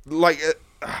 Like,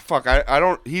 fuck. I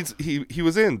don't. He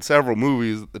was in several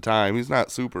movies at the time. He's not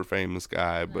super famous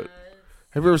guy, but.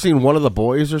 Have you ever seen One of the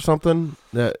Boys or something?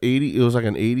 That 80. It was like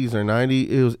an 80s or 90s.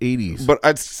 It was 80s. But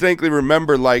I distinctly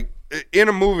remember, like, in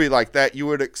a movie like that, you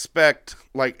would expect,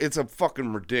 like, it's a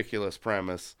fucking ridiculous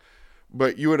premise.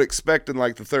 But you would expect in,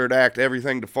 like, the third act,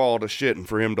 everything to fall to shit and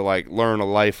for him to, like, learn a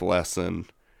life lesson.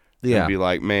 Yeah. And be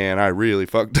like, man, I really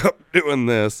fucked up doing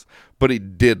this. But he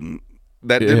didn't.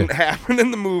 That didn't happen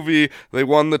in the movie. They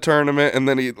won the tournament, and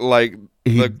then he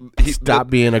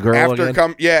stopped being a girl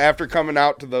again? After coming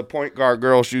out to the point guard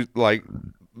girl, she, like,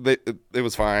 it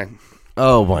was fine.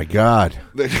 Oh, my God.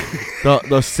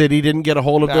 The city didn't get a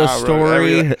hold of this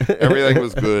story? Everything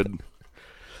was good.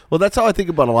 Well, that's how I think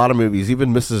about a lot of movies.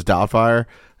 Even Mrs. Doubtfire,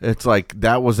 it's like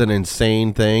that was an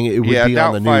insane thing. It would be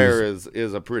on the news. Doubtfire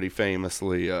is a pretty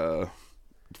famously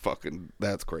fucking.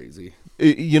 That's crazy.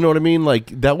 You know what I mean?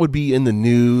 Like that would be in the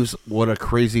news. What a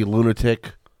crazy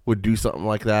lunatic would do something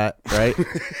like that, right?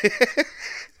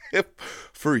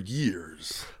 For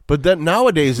years. But then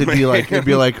nowadays it'd be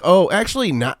like, oh,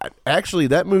 actually not. Actually,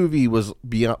 that movie was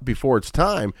before its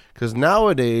time because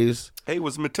nowadays. Hey,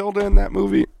 was Matilda in that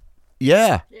movie?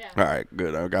 Yeah. All right,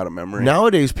 good. I got a memory.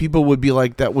 Nowadays, people would be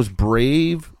like, that was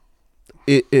brave,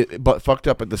 but fucked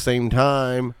up at the same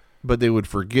time. But they would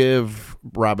forgive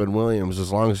Robin Williams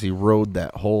as long as he rode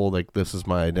that whole like this is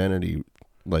my identity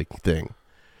like thing,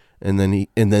 and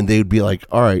then they'd be like,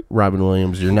 all right, Robin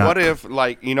Williams, you're not. What if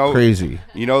like crazy?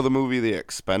 You know the movie The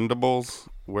Expendables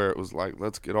where it was like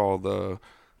let's get all the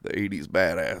 80s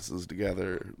badasses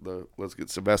together. Let's get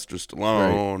Sylvester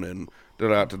Stallone and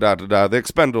da-da-da-da-da. The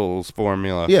Expendables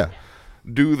formula. Yeah.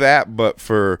 Do that, but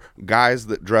for guys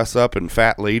that dress up in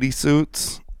fat lady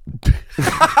suits.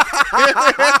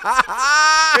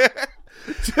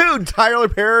 Dude, Tyler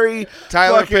Perry,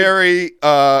 Tyler fucking Perry,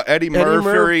 Eddie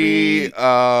Murphy,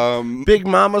 Big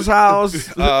Mama's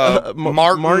House,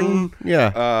 Martin,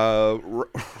 yeah,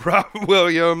 Robin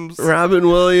Williams. Robin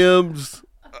Williams,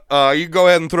 You go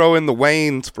ahead and throw in the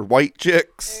Waynes for white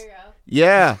chicks. There you go.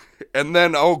 yeah. And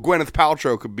then, Gwyneth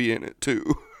Paltrow could be in it,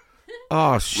 too.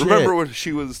 Oh, shit. Remember when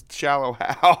she was Shallow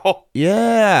Hal?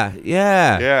 Yeah.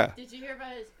 Yeah. Did you hear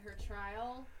about her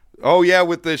trial? Oh, yeah,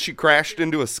 she crashed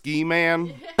into a ski man.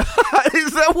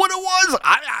 Is that what it was?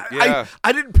 Yeah.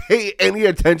 I didn't pay any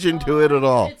attention to it at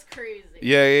all. It's crazy.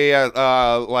 Yeah.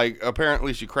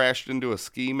 Apparently she crashed into a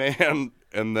ski man,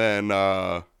 and then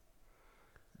the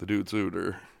dude sued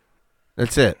her.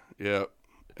 That's it. Yeah.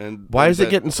 And Why is it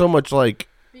getting so much like...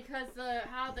 Because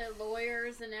how the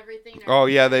lawyers and everything. Oh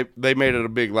yeah, they made it a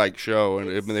big show, and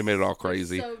they made it all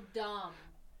crazy. It's so dumb.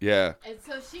 Yeah. And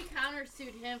so she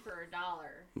countersued him for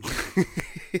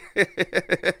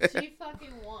 $1. She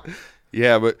fucking won.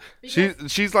 Yeah, but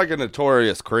she's like a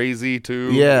notorious crazy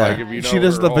too. Yeah, like if you know she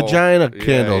does her the whole- vagina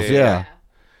candles. Yeah.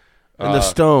 And the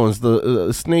stones,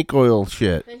 the snake oil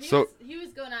shit. But he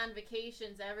was going on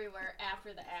vacations everywhere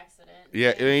after the accident.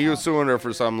 Yeah, And he was suing her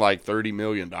for some $30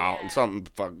 million, Yeah. something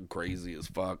fucking crazy as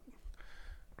fuck.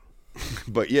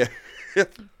 But yeah, how it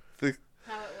went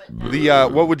down. the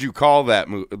what would you call that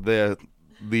the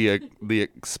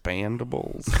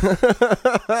expandables?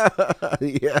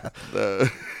 Yeah. The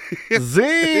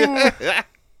Zing.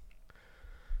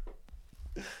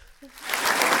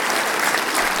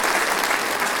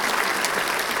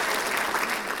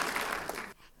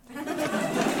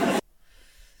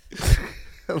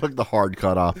 Look, the hard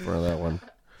cut off for that one.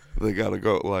 They gotta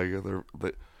go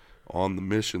they on the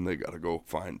mission. They gotta go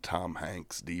find Tom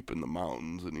Hanks deep in the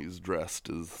mountains, and he's dressed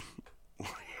as.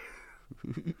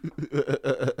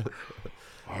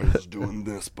 I was doing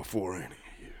this before any of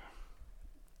you.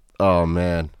 Oh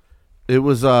man, it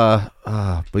was but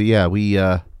yeah, we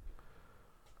I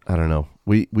don't know.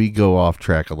 We go off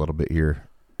track a little bit here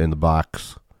in the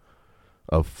box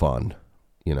of fun.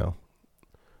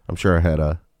 I'm sure I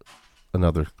had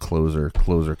another closer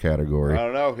category. I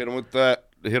don't know. Hit him with that.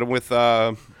 Hit him with.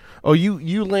 Oh,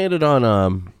 you landed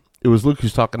on it was Luke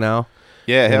who's talking now.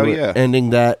 Yeah, hell And yeah.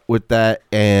 Ending that with that,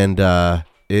 and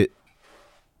it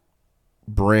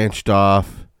branched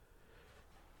off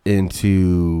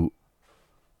into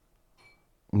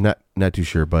not too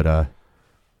sure, but I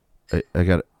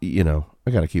got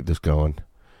I got to keep this going.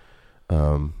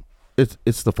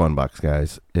 It's the fun box,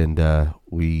 guys, and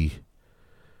we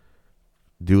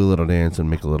do a little dance and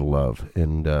make a little love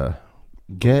and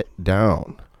get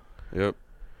down. Yep.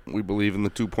 We believe in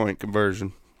the 2-point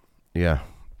conversion. Yeah.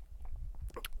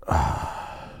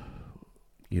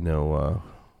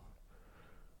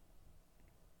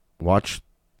 Watch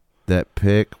that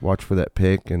pick. Watch for that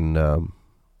pick, and I'm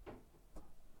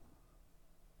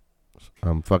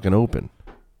fucking open.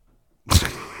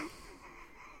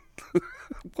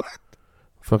 What?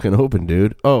 Fucking open,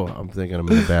 dude. Oh, I'm thinking I'm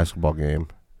in a basketball game.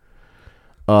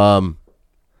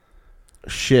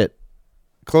 Shit.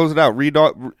 Close it out. Read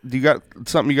all. Do you got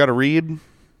something you got to read?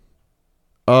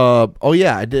 Oh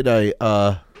yeah, I did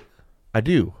I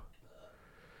do.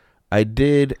 I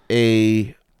did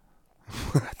a.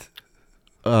 What?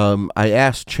 I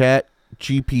asked Chat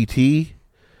GPT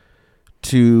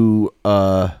to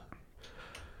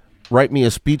write me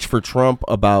a speech for Trump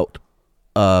about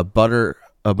butternut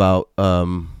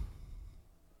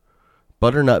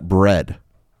bread.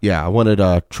 Yeah, I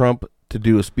wanted Trump to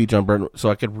do a speech on bread, so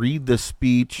I could read the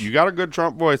speech. You got a good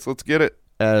Trump voice. Let's get it.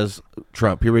 As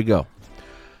Trump. Here we go.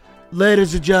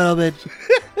 Ladies and gentlemen,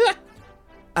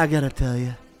 I gotta tell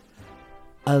you,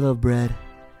 I love bread.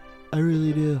 I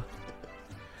really do.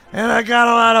 And I got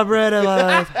a lot of bread in my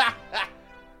life.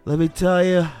 Let me tell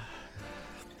you.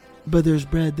 But there's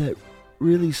bread that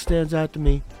really stands out to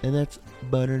me, and that's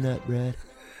butternut bread.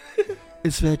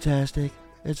 It's fantastic.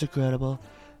 It's incredible.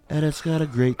 And it's got a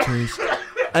great taste.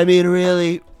 I mean,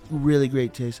 really, really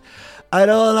great taste. I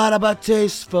know a lot about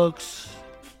taste, folks.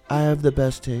 I have the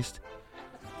best taste.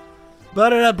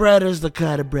 Butternut bread is the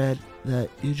kind of bread that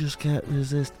you just can't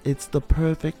resist. It's the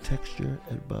perfect texture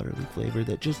and buttery flavor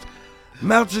that just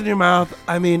melts in your mouth.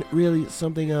 I mean, really,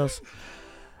 something else.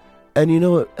 And you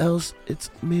know what else? It's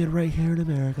made right here in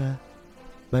America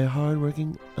by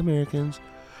hardworking Americans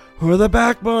who are the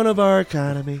backbone of our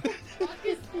economy.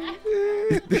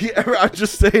 Yeah, I'm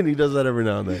just saying he does that every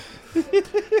now and then.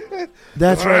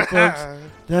 That's right, folks.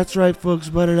 That's right, folks.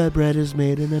 Butternut bread is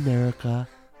made in America.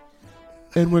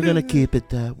 And we're going to keep it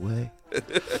that way.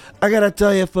 I got to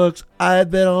tell you, folks,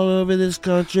 I've been all over this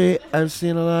country. I've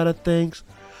seen a lot of things.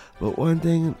 But one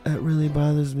thing that really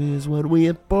bothers me is when we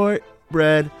import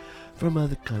bread from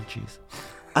other countries.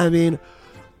 I mean,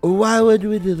 why would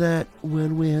we do that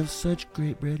when we have such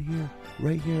great bread here,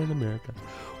 right here in America?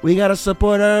 We gotta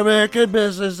support our American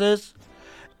businesses,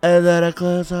 and that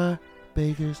includes our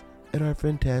bakers and our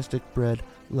fantastic bread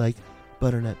like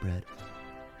butternut bread.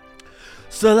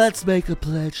 So let's make a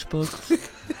pledge, folks.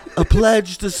 A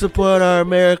pledge to support our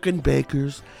American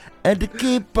bakers and to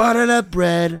keep butternut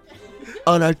bread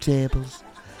on our tables.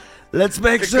 Let's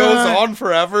make It sure goes on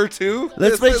forever, too?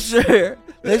 Let's make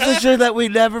sure that we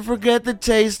never forget the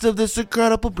taste of this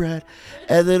incredible bread,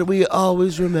 and that we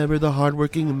always remember the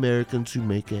hardworking Americans who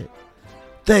make it.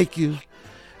 Thank you,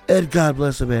 and God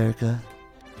bless America.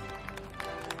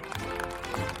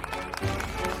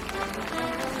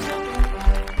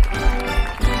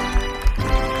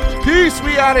 Peace,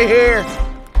 we out of here.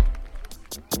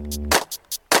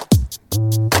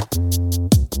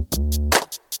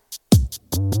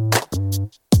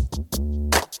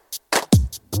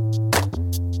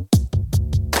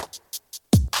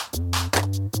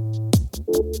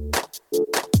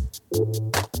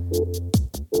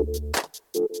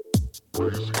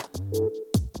 Crazy.